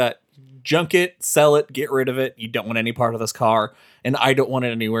 fuck that. Junk it, sell it, get rid of it. You don't want any part of this car, and I don't want it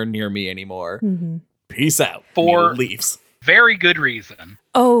anywhere near me anymore. Mm-hmm. Peace out. For leaves. Very good reason.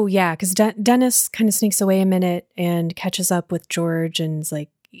 Oh, yeah, because Dennis kind of sneaks away a minute and catches up with George and is like,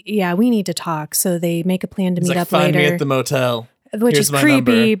 yeah, we need to talk. So they make a plan to meet up find later. Me at the motel. Which is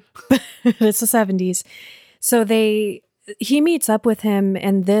creepy. It's the 70s. So he meets up with him,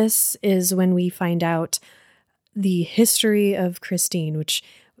 and this is when we find out the history of Christine, which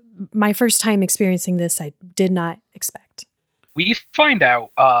my first time experiencing this, I did not expect. We find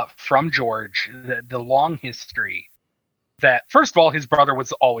out from George the long history that, first of all, his brother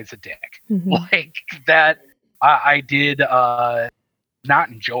was always a dick. Mm-hmm. Like that, I did not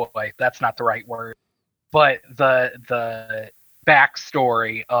enjoy. That's not the right word. But the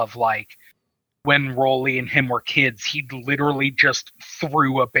backstory of like when Rolly and him were kids, he literally just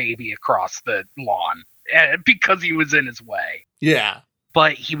threw a baby across the lawn because he was in his way. Yeah.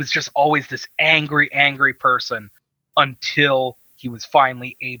 But he was just always this angry person until he was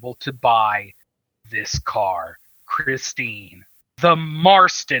finally able to buy this car, Christine, the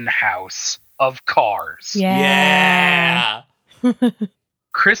Marston House of cars. Yeah.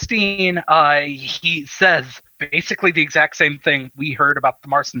 Christine, he says basically the exact same thing we heard about the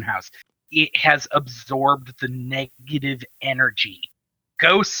Marston house. It has absorbed the negative energy.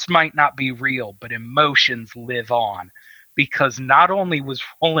 Ghosts might not be real, but emotions live on. Because not only was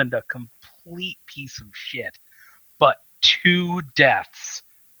Roland a complete piece of shit, but 2 deaths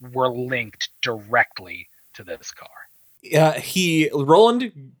were linked directly to this car. Yeah,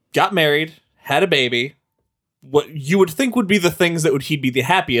 Roland got married, had a baby. What you would think would be the things that he'd be the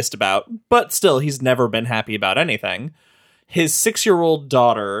happiest about, but still, he's never been happy about anything. His 6-year-old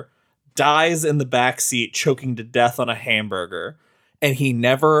daughter dies in the backseat, choking to death on a hamburger, and he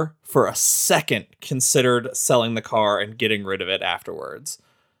never, for a second, considered selling the car and getting rid of it afterwards.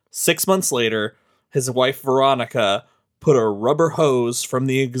 6 months later, his wife Veronica put a rubber hose from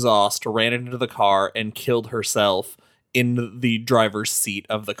the exhaust, ran into the car, and killed herself in the driver's seat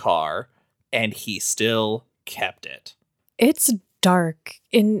of the car, and he still kept it. It's dark,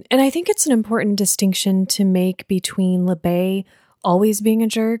 and I think it's an important distinction to make between LeBay always being a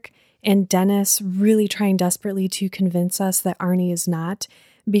jerk and Dennis really trying desperately to convince us that Arnie is not,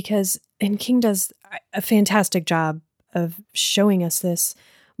 and King does a fantastic job of showing us this,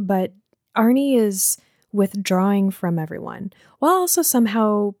 but Arnie is withdrawing from everyone while also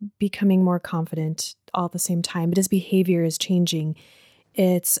somehow becoming more confident all at the same time, but his behavior is changing.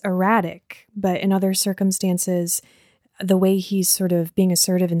 It's erratic, but in other circumstances, the way he's sort of being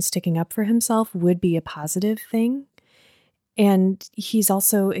assertive and sticking up for himself would be a positive thing. And he's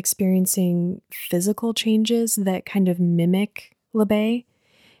also experiencing physical changes that kind of mimic LeBay.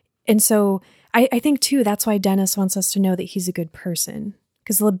 And so I think, too, that's why Dennis wants us to know that he's a good person.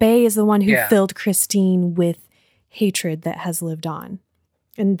 Because LeBay is the one who filled Christine with hatred that has lived on.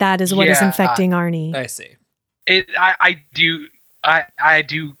 And that is what is infecting Arnie. I see. I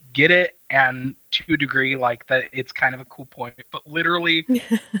do get it, and to a degree, like that, it's kind of a cool point. But literally,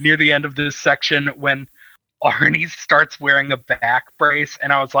 near the end of this section, when Arnie starts wearing a back brace,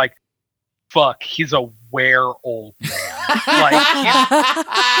 and I was like, "Fuck, he's a old man."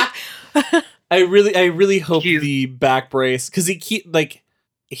 I really hope the back brace, because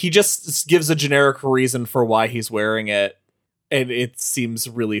he just gives a generic reason for why he's wearing it, and it seems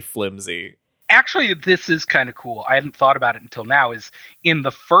really flimsy. Actually, this is kind of cool. I hadn't thought about it until now. Is in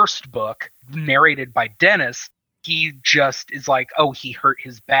the first book, narrated by Dennis, he just is like, oh, he hurt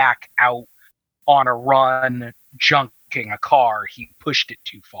his back out on a run, junking a car. He pushed it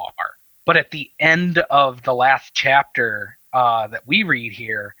too far. But at the end of the last chapter that we read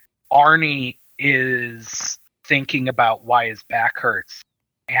here, Arnie is thinking about why his back hurts.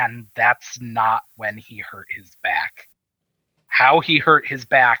 And that's not when he hurt his back. How he hurt his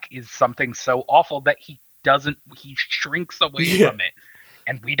back is something so awful that he shrinks away from it.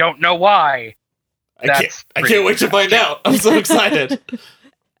 And we don't know why. I can't wait to find out. I'm so excited.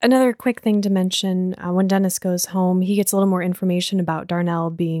 Another quick thing to mention, when Dennis goes home, he gets a little more information about Darnell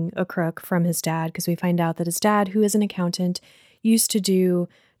being a crook from his dad, because we find out that his dad, who is an accountant, used to do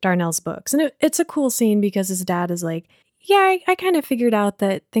Darnell's books. And it's a cool scene because his dad is like, yeah, I kind of figured out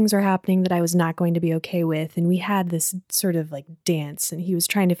that things were happening that I was not going to be okay with. And we had this sort of like dance, and he was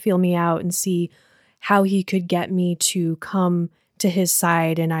trying to feel me out and see how he could get me to come to his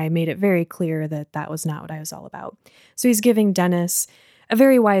side. And I made it very clear that that was not what I was all about. So he's giving Dennis a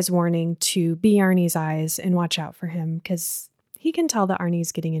very wise warning to be Arnie's eyes and watch out for him, because he can tell that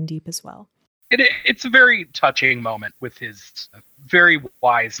Arnie's getting in deep as well. It's a very touching moment with his very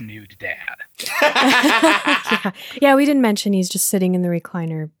wise nude dad. Yeah, we didn't mention he's just sitting in the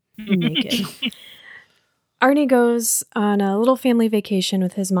recliner naked. Arnie goes on a little family vacation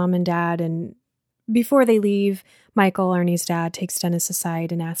with his mom and dad, and before they leave, Michael, Arnie's dad, takes Dennis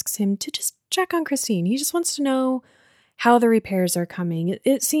aside and asks him to just check on Christine. He just wants to know how the repairs are coming.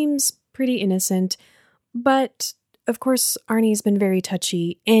 It seems pretty innocent, but of course, Arnie's been very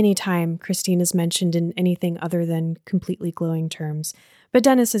touchy anytime Christine is mentioned in anything other than completely glowing terms. But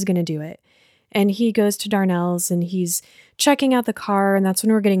Dennis is going to do it. And he goes to Darnell's and he's checking out the car, and that's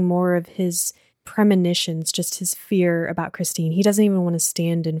when we're getting more of his premonitions, just his fear about Christine. He doesn't even want to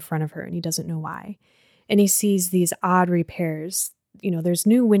stand in front of her, and he doesn't know why. And he sees these odd repairs. You know, there's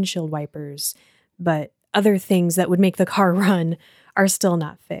new windshield wipers, but other things that would make the car run are still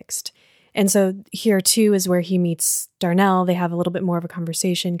not fixed. And so here, too, is where he meets Darnell. They have a little bit more of a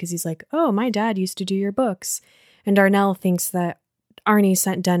conversation because he's like, oh, my dad used to do your books. And Darnell thinks that Arnie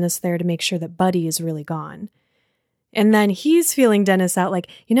sent Dennis there to make sure that Buddy is really gone. And then he's feeling Dennis out like,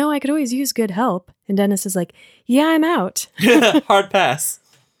 you know, I could always use good help. And Dennis is like, yeah, I'm out. Hard pass.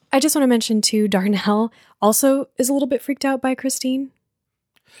 I just want to mention, too, Darnell also is a little bit freaked out by Christine.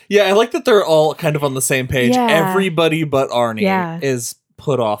 Yeah, I like that they're all kind of on the same page. Yeah. Everybody but Arnie is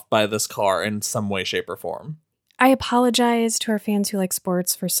put off by this car in some way, shape, or form. I apologize to our fans who like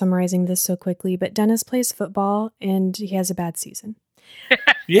sports for summarizing this so quickly, but Dennis plays football and he has a bad season.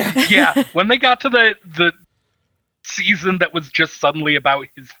 Yeah. Yeah. When they got to the season that was just suddenly about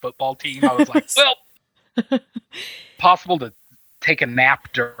his football team, I was like, well, possible to take a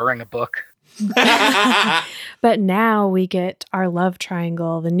nap during a book. But now we get our love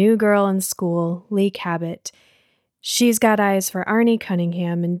triangle, the new girl in school, Lee Cabot. She's got eyes for Arnie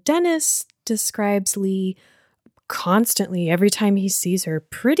Cunningham, and Dennis describes Lee constantly, every time he sees her,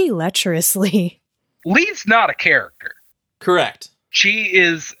 pretty lecherously. Lee's not a character. Correct. She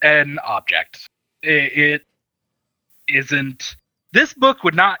is an object. It isn't. This book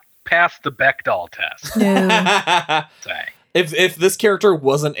would not pass the Bechdel test. No. Say. If this character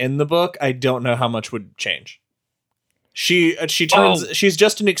wasn't in the book, I don't know how much would change. She's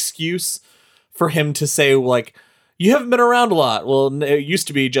just an excuse for him to say, like, you haven't been around a lot. Well, it used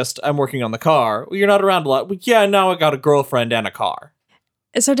to be just, I'm working on the car. Well, you're not around a lot. Well, yeah, now I got a girlfriend and a car.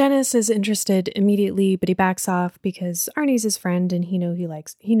 So Dennis is interested immediately, but he backs off because Arnie's his friend and he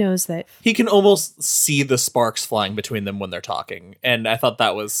knows that He can almost see the sparks flying between them when they're talking. And I thought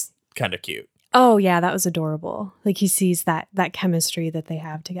that was kind of cute. oh yeah, that was adorable. Like he sees that chemistry that they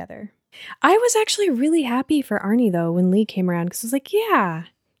have together. I was actually really happy for Arnie though when Lee came around because I was like, yeah,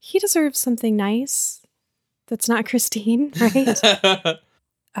 he deserves something nice. That's not Christine, right?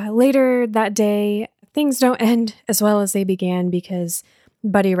 Later that day, things don't end as well as they began because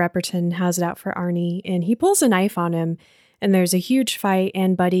Buddy Repperton has it out for Arnie and he pulls a knife on him and there's a huge fight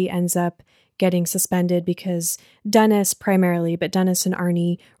and Buddy ends up getting suspended because Dennis primarily, but Dennis and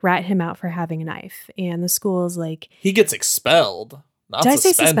Arnie rat him out for having a knife. And the school is like... He gets expelled. Not Did I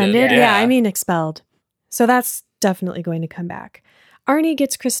say suspended? Yeah, I mean expelled. So that's definitely going to come back. Arnie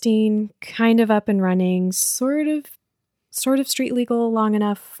gets Christine kind of up and running, sort of street legal long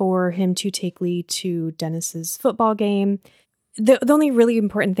enough for him to take Lee to Dennis's football game. The only really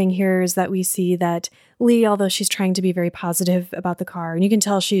important thing here is that we see that Lee, although she's trying to be very positive about the car, and you can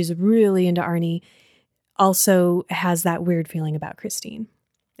tell she's really into Arnie, also has that weird feeling about Christine.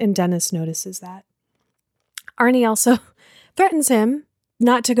 And Dennis notices that. Arnie also threatens him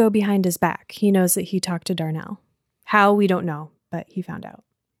not to go behind his back. He knows that he talked to Darnell. How, we don't know, but he found out.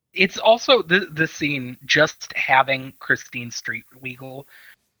 It's also the scene just having Christine street legal.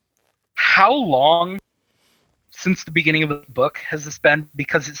 How long since the beginning of the book has this been?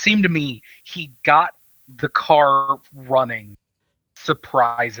 Because it seemed to me he got the car running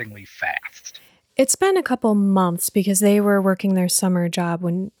surprisingly fast. It's been a couple months because they were working their summer job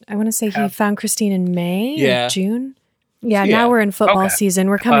when I want to say he found Christine in May or June. Yeah, now we're in football season.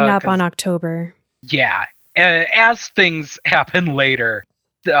 We're coming up on October. Yeah. As things happen later,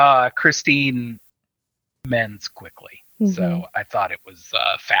 Christine mends quickly. Mm-hmm. So I thought it was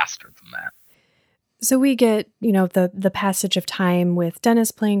faster than that. So we get, the passage of time with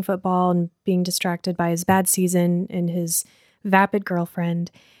Dennis playing football and being distracted by his bad season and his vapid girlfriend,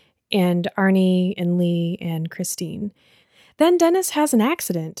 and Arnie and Lee and Christine. Then Dennis has an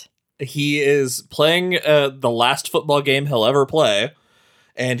accident. He is playing the last football game he'll ever play,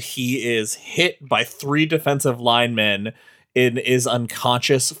 and he is hit by 3 defensive linemen and is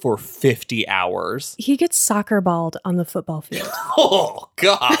unconscious for 50 hours. He gets soccer balled on the football field. Oh,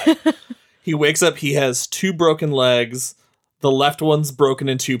 God. He wakes up, he has 2 broken legs, the left one's broken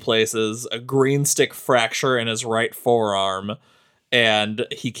in 2 places, a green stick fracture in his right forearm, and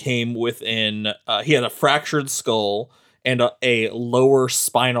he came within, he had a fractured skull and a lower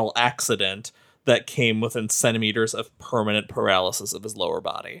spinal accident that came within centimeters of permanent paralysis of his lower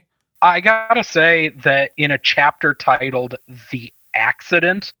body. I gotta say that in a chapter titled The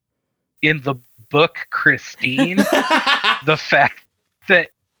Accident, in the book Christine, the fact that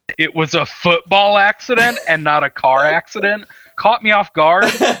it was a football accident and not a car accident caught me off guard,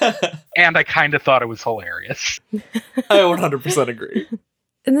 and I kind of thought it was hilarious. I 100% agree.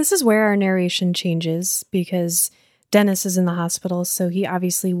 And this is where our narration changes, because Dennis is in the hospital, so he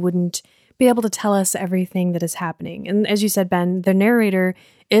obviously wouldn't be able to tell us everything that is happening. And as you said, Ben, the narrator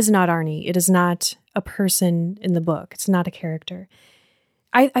is not Arnie. It is not a person in the book. It's not a character.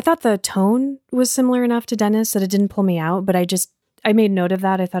 I thought the tone was similar enough to Dennis that it didn't pull me out, but I made note of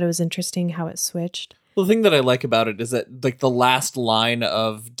that. I thought it was interesting how it switched. Well, the thing that I like about it is that, like, the last line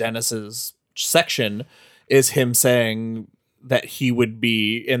of Dennis's section is him saying that he would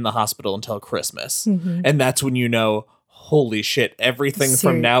be in the hospital until Christmas. Mm-hmm. And that's when you know, holy shit, everything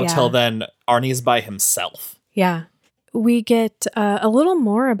from now till then, Arnie's by himself. Yeah. We get a little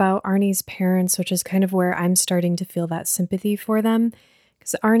more about Arnie's parents, which is kind of where I'm starting to feel that sympathy for them.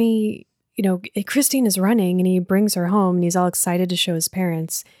 Because Arnie Christine is running and he brings her home and he's all excited to show his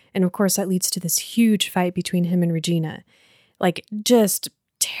parents. And of course, that leads to this huge fight between him and Regina. Like, just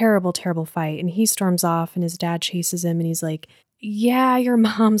terrible, terrible fight. And he storms off and his dad chases him and he's like, yeah, your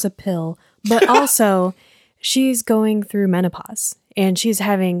mom's a pill. But also, she's going through menopause and she's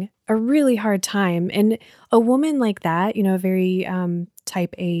having a really hard time. And a woman like that, a very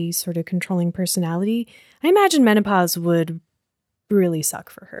type A sort of controlling personality, I imagine menopause would really suck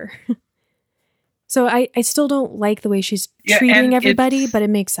for her. So I still don't like the way she's treating everybody, but it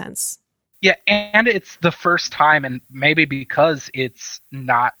makes sense. Yeah, and it's the first time, and maybe because it's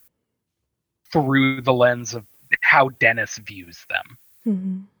not through the lens of how Dennis views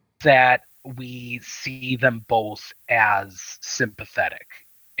them, that we see them both as sympathetic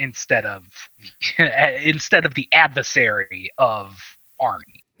instead of the adversary of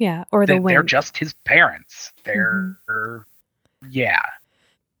Arnie. Yeah, or they're just his parents. They're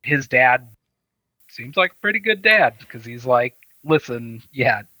his dad seems like a pretty good dad because he's like, listen,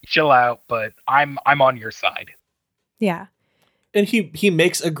 yeah, chill out, but I'm on your side. Yeah. And he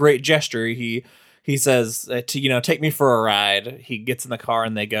makes a great gesture. He says, take me for a ride. He gets in the car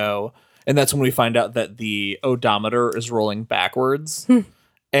and they go. And that's when we find out that the odometer is rolling backwards.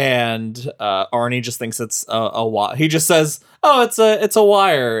 And Arnie just thinks it's a wire. He just says, "Oh, it's a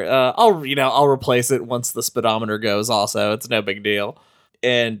wire. I'll replace it once the speedometer goes. Also, it's no big deal."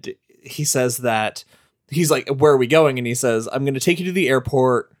 And he says that he's like, "Where are we going?" And he says, "I'm going to take you to the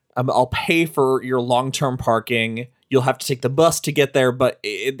airport. I'll pay for your long-term parking. You'll have to take the bus to get there, but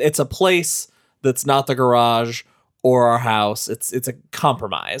it's a place that's not the garage or our house. It's a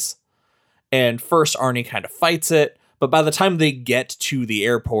compromise." And first, Arnie kind of fights it. But by the time they get to the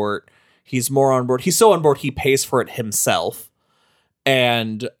airport, he's more on board. He's so on board, he pays for it himself.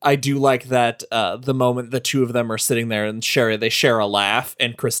 And I do like that the moment the two of them are sitting there and they share a laugh,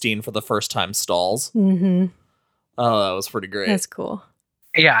 and Christine for the first time stalls. Mm-hmm. Oh, that was pretty great. That's cool.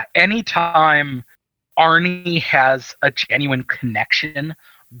 Yeah, anytime Arnie has a genuine connection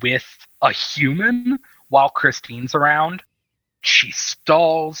with a human while Christine's around, she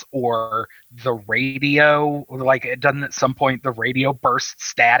stalls, or the radio, like it doesn't at some point the radio bursts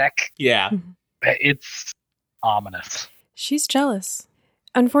static. Yeah. It's ominous. She's jealous.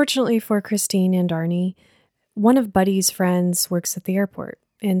 Unfortunately for Christine and Arnie, one of Buddy's friends works at the airport.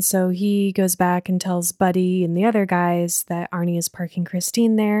 And so he goes back and tells Buddy and the other guys that Arnie is parking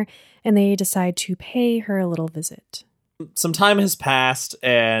Christine there, and they decide to pay her a little visit. Some time has passed,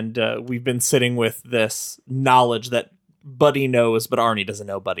 and we've been sitting with this knowledge that Buddy knows, but Arnie doesn't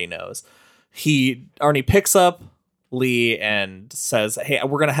know Buddy knows. Arnie picks up Lee and says, "Hey,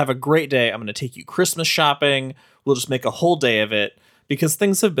 we're going to have a great day. I'm going to take you Christmas shopping. We'll just make a whole day of it," because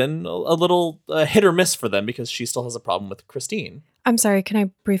things have been a little hit or miss for them because she still has a problem with Christine. I'm sorry, can I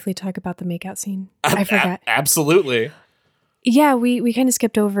briefly talk about the makeout scene? I forgot. Absolutely. Yeah, we kind of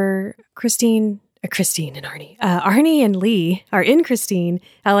skipped over Christine and Arnie. Arnie and Lee are in Christine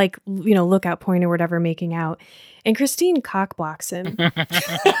at lookout point or whatever, making out. And Christine cock blocks him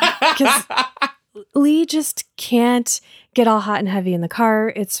because Lee just can't get all hot and heavy in the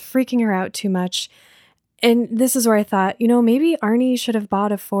car. It's freaking her out too much. And this is where I thought, maybe Arnie should have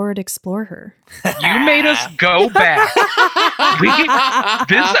bought a Ford Explorer. You made us go back.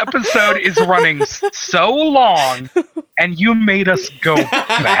 This episode is running so long, and you made us go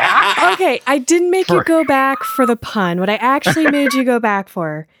back. Okay, I didn't make you go back for the pun. What I actually made you go back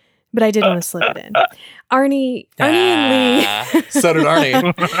for, but I did want to slip it in. Arnie and Lee. So did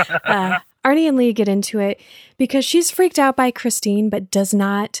Arnie. Arnie and Lee get into it because she's freaked out by Christine, but does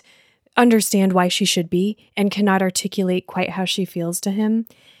not understand why she should be and cannot articulate quite how she feels to him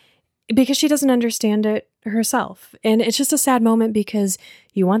because she doesn't understand it herself. And it's just a sad moment because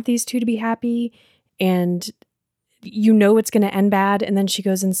you want these two to be happy and it's going to end bad. And then she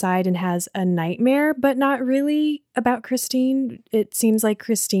goes inside and has a nightmare, but not really about Christine. It seems like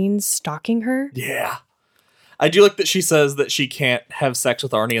Christine's stalking her. Yeah. I do like that she says that she can't have sex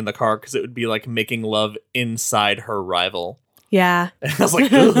with Arnie in the car because it would be like making love inside her rival. Yeah. And I was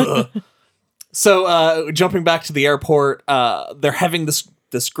like, ugh. So jumping back to the airport, they're having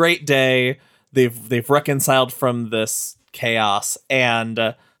this great day. They've reconciled from this chaos,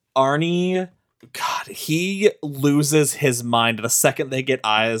 and Arnie, God, he loses his mind the second they get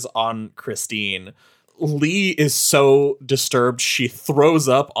eyes on Christine. Lee is so disturbed she throws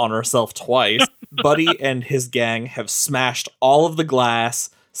up on herself twice. Buddy and his gang have smashed all of the glass,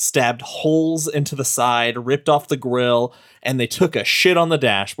 stabbed holes into the side, ripped off the grill, and they took a shit on the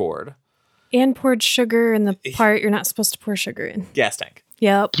dashboard. And poured sugar in the part you're not supposed to pour sugar in. Gas tank.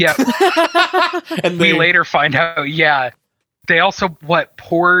 Yep. And we later find out, they also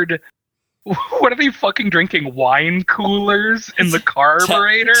poured What are they fucking drinking? Wine coolers in the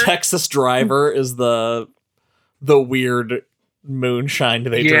carburetor? Texas Driver is the weird moonshine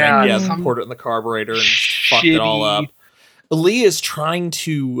they drink. Yeah, some poured it in the carburetor and fucked it all up. Lee is trying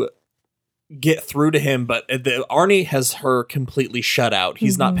to get through to him, but Arnie has her completely shut out.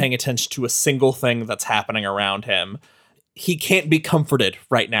 He's not paying attention to a single thing that's happening around him. He can't be comforted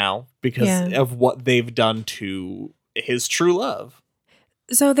right now because of what they've done to his true love.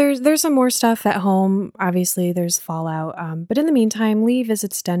 So there's some more stuff at home. Obviously, there's fallout. But in the meantime, Lee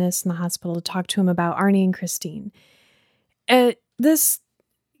visits Dennis in the hospital to talk to him about Arnie and Christine. This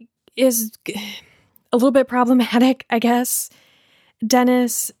is a little bit problematic, I guess.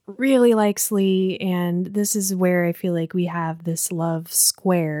 Dennis really likes Lee, and this is where I feel like we have this love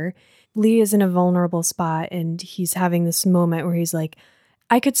square. Lee is in a vulnerable spot, and he's having this moment where he's like,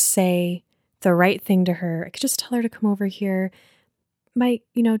 I could say the right thing to her. I could just tell her to come over here. Might,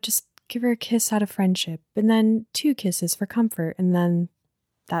 just give her a kiss out of friendship, and then 2 kisses for comfort, and then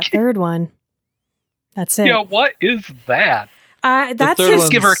that third one. That's it. Yeah, what is that? That's his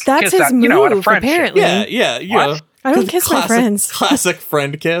give her a that's kiss his out, move, out of friendship. apparently. Yeah. I don't kiss my friends. Classic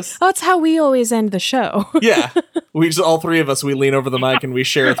friend kiss. Oh, it's how we always end the show. Yeah. We just, all 3 of us, we lean over the mic and we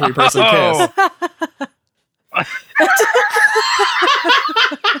share a 3-person kiss.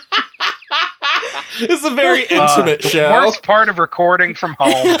 It's a very intimate show. Worst part of recording from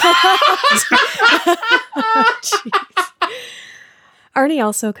home. Arnie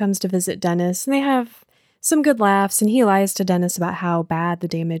also comes to visit Dennis, and they have some good laughs, and he lies to Dennis about how bad the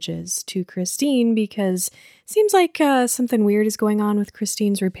damage is to Christine because it seems like something weird is going on with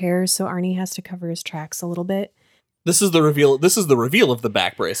Christine's repairs, so Arnie has to cover his tracks a little bit. This is the reveal of the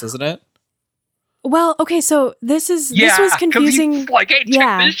back brace, isn't it? Well, okay, so this was confusing. He's like, hey,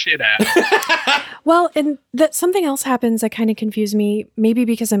 check this shit out. Well, and that something else happens that kind of confused me, maybe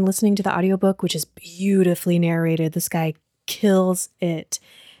because I'm listening to the audiobook, which is beautifully narrated. This guy kills it.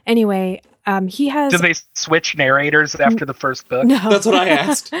 Anyway, he has... Do they switch narrators after the first book? No. That's what I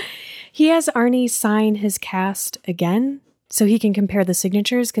asked. He has Arnie sign his cast again so he can compare the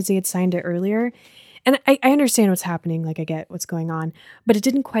signatures because he had signed it earlier. And I understand what's happening, like I get what's going on, but it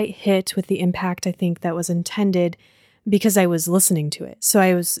didn't quite hit with the impact I think that was intended because I was listening to it. So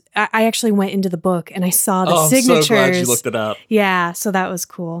I actually went into the book and I saw the signatures. I'm so glad you looked it up. Yeah, so that was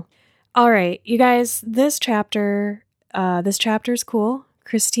cool. All right, you guys, this chapter is cool.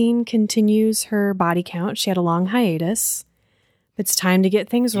 Christine continues her body count. She had a long hiatus. It's time to get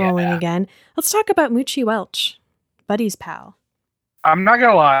things rolling again. Let's talk about Moochie Welch, Buddy's pal. I'm not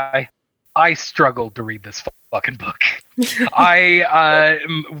gonna lie. I struggled to read this fucking book.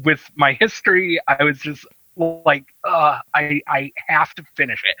 With my history, I was just like, I have to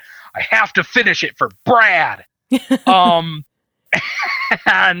finish it. I have to finish it for Brad.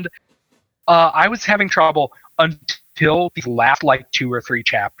 And I was having trouble until these last 2 or 3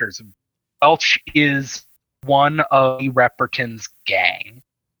 chapters. Welch is one of Repperton's gang,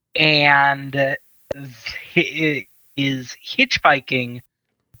 and he is hitchhiking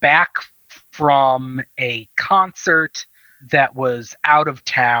back from a concert that was out of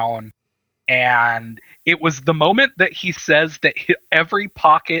town, and it was the moment that he says that every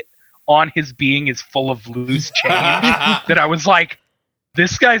pocket on his being is full of loose change that I was like,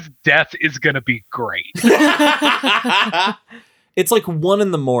 this guy's death is gonna be great. It's 1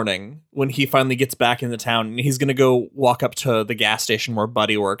 a.m. when he finally gets back into town, and he's gonna go walk up to the gas station where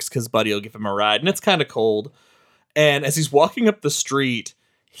Buddy works because Buddy will give him a ride, and it's kind of cold. And as he's walking up the street,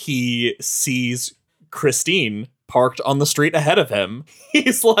 he sees Christine parked on the street ahead of him.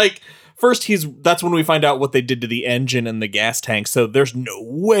 He's like, that's when we find out what they did to the engine and the gas tank. So there's no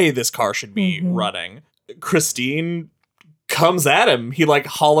way this car should be running. Christine comes at him. He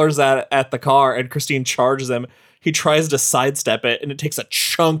hollers at the car, and Christine charges him. He tries to sidestep it, and it takes a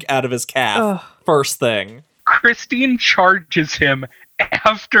chunk out of his calf. Ugh. First thing. Christine charges him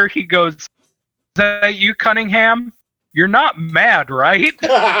after he goes, "Is that you, Cunningham? You're not mad, right?"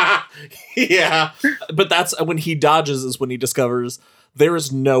 Yeah. But that's when he dodges is when he discovers there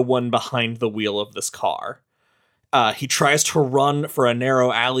is no one behind the wheel of this car. He tries to run for a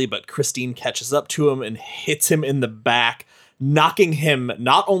narrow alley, but Christine catches up to him and hits him in the back, knocking him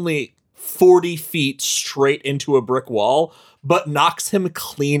not only 40 feet straight into a brick wall, but knocks him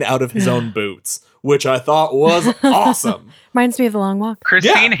clean out of his own boots, which I thought was awesome. Reminds me of The Long Walk.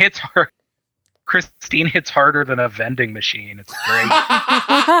 Christine hits her. Christine hits harder than a vending machine. It's great.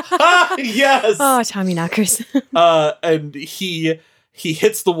 Yes. Oh, Tommy knockers. And he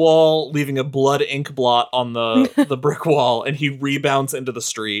hits the wall, leaving a blood ink blot on the brick wall, and he rebounds into the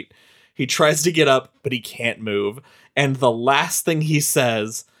street. He tries to get up, but he can't move. And the last thing he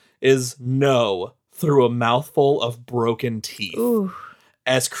says is no through a mouthful of broken teeth. Ooh.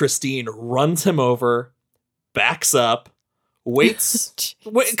 As Christine runs him over, backs up, waits,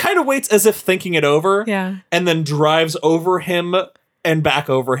 kind of waits as if thinking it over, Yeah. and then drives over him and back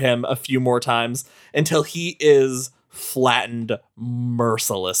over him a few more times until he is flattened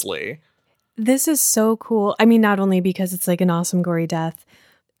mercilessly. This is so cool. I mean, not only because it's like an awesome gory death,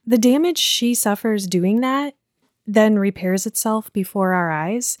 the damage she suffers doing that then repairs itself before our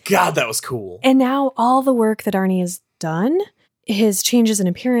eyes. God, that was cool. And now all the work that Arnie has done, his changes in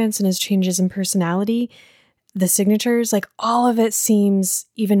appearance and his changes in personality, the signatures, like all of it seems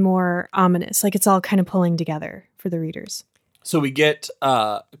even more ominous. Like it's all kind of pulling together for the readers. So we get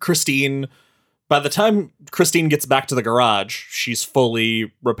Christine. By the time Christine gets back to the garage, she's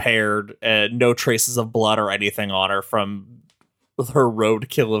fully repaired and no traces of blood or anything on her from her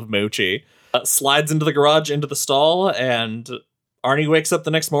roadkill of Mochi. Slides into the garage, into the stall, and Arnie wakes up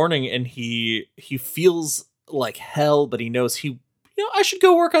the next morning and he feels like hell, but he knows I should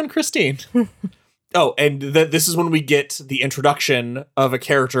go work on Christine. Oh, and this is when we get the introduction of a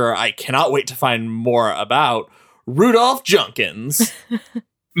character I cannot wait to find more about, Rudolph Junkins.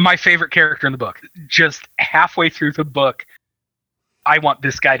 My favorite character in the book. Just halfway through the book, I want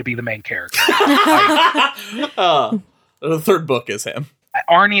this guy to be the main character. The third book is him.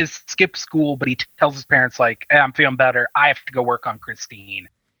 Arnie has skipped school, but he tells his parents, like, hey, I'm feeling better. I have to go work on Christine.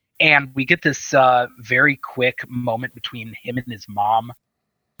 And we get this very quick moment between him and his mom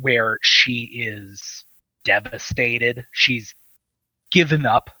where she is devastated. She's given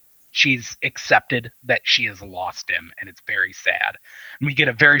up. She's accepted that she has lost him, and it's very sad. And we get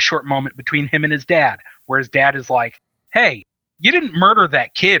a very short moment between him and his dad, where his dad is like, hey, you didn't murder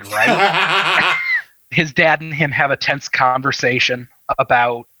that kid, right? His dad and him have a tense conversation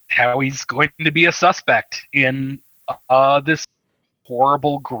about how he's going to be a suspect in this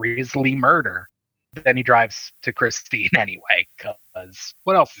horrible, grisly murder. Then he drives to Christine anyway, because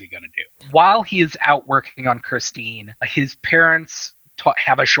what else is he going to do? While he is out working on Christine, his parents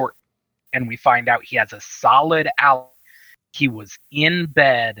have a short, and we find out he has a solid alibi. He was in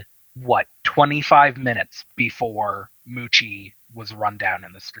bed, 25 minutes before Mochi was run down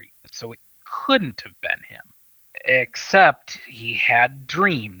in the street. So it couldn't have been him. Except he had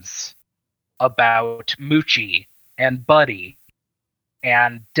dreams about Mochi and Buddy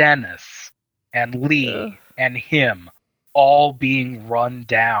and Dennis and Lee and him all being run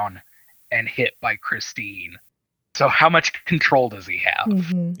down and hit by Christine. So how much control does he have?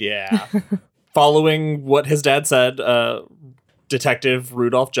 Mm-hmm. Yeah. Following what his dad said, Detective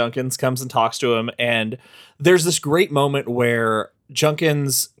Rudolph Junkins comes and talks to him, and there's this great moment where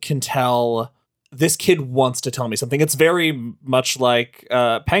Junkins can tell this kid wants to tell me something. It's very much like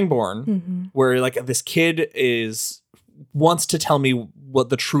Pangborn, where like this kid wants to tell me what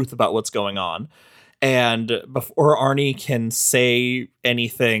the truth about what's going on. And before Arnie can say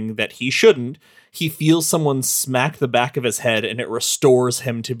anything that he shouldn't, he feels someone smack the back of his head, and it restores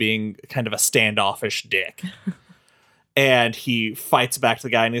him to being kind of a standoffish dick. And he fights back to the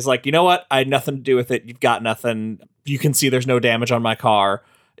guy, and he's like, you know what? I had nothing to do with it. You've got nothing. You can see there's no damage on my car.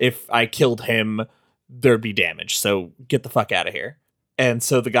 If I killed him, there'd be damage. So get the fuck out of here. And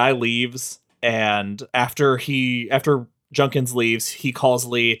so the guy leaves, and after Junkins leaves, he calls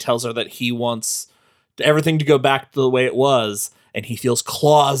Lee, tells her that he wants everything to go back to the way it was, and he feels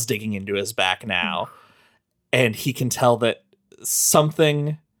claws digging into his back now. And he can tell that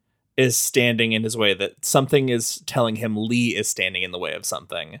something is standing in his way, that something is telling him Lee is standing in the way of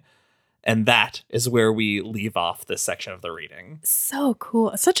something. And that is where we leave off this section of the reading. So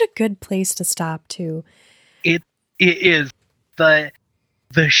cool. Such a good place to stop, too. It is the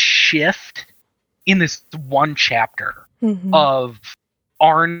shift in this one chapter of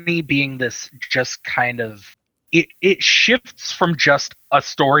Arnie being this just kind of... It shifts from just a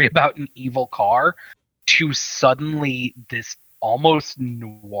story about an evil car to suddenly this almost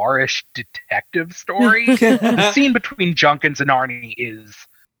noirish detective story. The scene between Junkins and Arnie is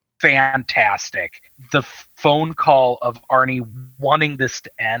fantastic. The phone call of Arnie wanting this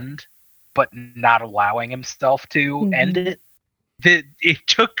to end, but not allowing himself to end it. It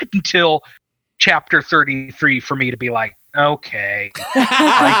took until chapter 33 for me to be like, okay,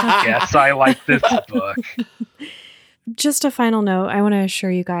 I guess I like this book. Just a final note, I want to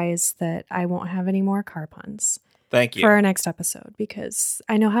assure you guys that I won't have any more car puns. Thank you. For our next episode, because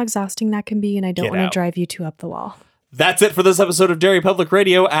I know how exhausting that can be, and I don't want to drive you two up the wall. That's it for this episode of Derry Public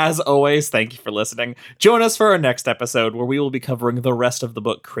Radio. As always, thank you for listening. Join us for our next episode, where we will be covering the rest of the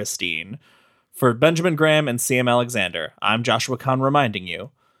book, Christine. For Benjamin Graham and CM Alexander, I'm Joshua Kahn reminding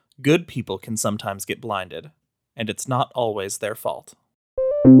you, good people can sometimes get blinded, and it's not always their fault.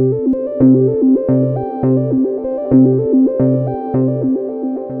 Hey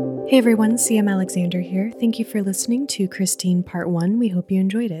everyone, CM Alexander here. Thank you for listening to Christine Part 1. We hope you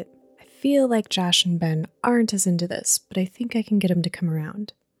enjoyed it. I feel like Josh and Ben aren't as into this, but I think I can get them to come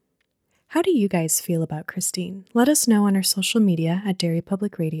around. How do you guys feel about Christine? Let us know on our social media at Derry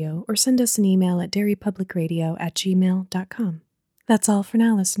Public Radio or send us an email at derrypublicradio@gmail.com. That's all for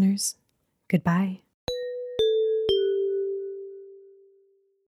now, listeners. Goodbye.